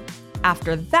mind.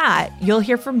 After that, you'll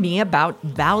hear from me about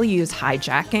values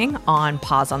hijacking on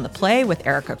Pause on the Play with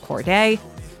Erica Corday,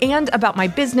 and about my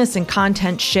business and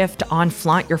content shift on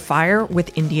Flaunt Your Fire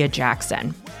with India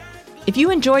Jackson. If you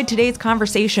enjoyed today's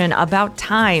conversation about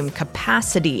time,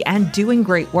 capacity, and doing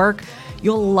great work,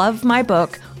 you'll love my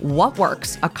book, What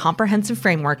Works? A Comprehensive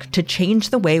Framework to Change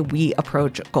the Way We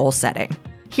Approach Goal Setting.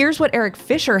 Here's what Eric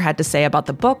Fisher had to say about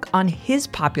the book on his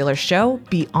popular show,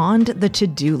 Beyond the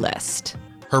To-Do List.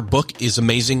 Her book is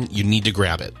amazing. You need to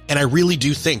grab it. And I really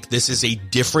do think this is a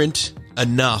different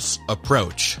enough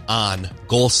approach on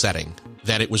goal setting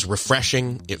that it was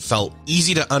refreshing. It felt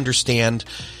easy to understand.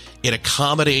 It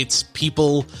accommodates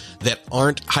people that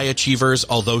aren't high achievers,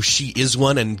 although she is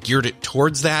one, and geared it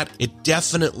towards that. It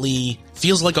definitely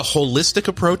feels like a holistic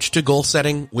approach to goal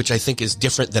setting, which I think is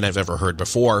different than I've ever heard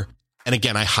before. And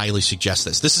again, I highly suggest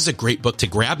this. This is a great book to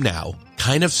grab now,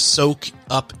 kind of soak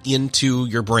up into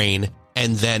your brain,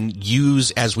 and then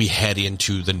use as we head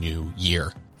into the new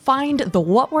year. Find the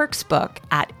What Works book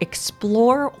at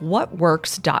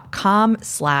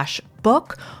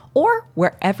explorewhatworks.com/book or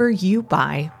wherever you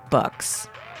buy books.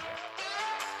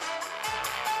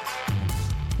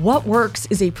 What Works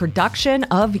is a production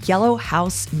of Yellow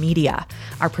House Media.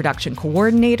 Our production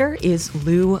coordinator is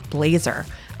Lou Blazer.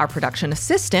 Our production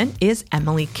assistant is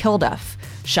Emily Kilduff.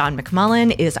 Sean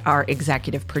McMullen is our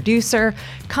executive producer.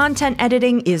 Content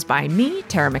editing is by me,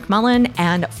 Tara McMullen,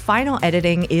 and final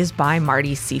editing is by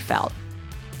Marty Seafelt.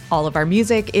 All of our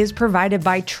music is provided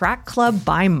by Track Club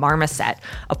by Marmoset,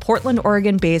 a Portland,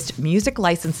 Oregon-based music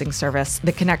licensing service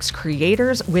that connects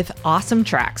creators with awesome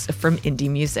tracks from indie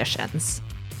musicians.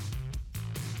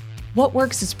 What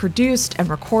Works is produced and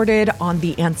recorded on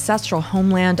the ancestral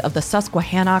homeland of the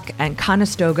Susquehannock and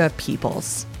Conestoga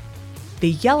peoples.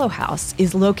 The Yellow House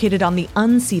is located on the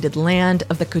unceded land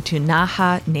of the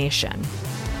Ktunaxa Nation.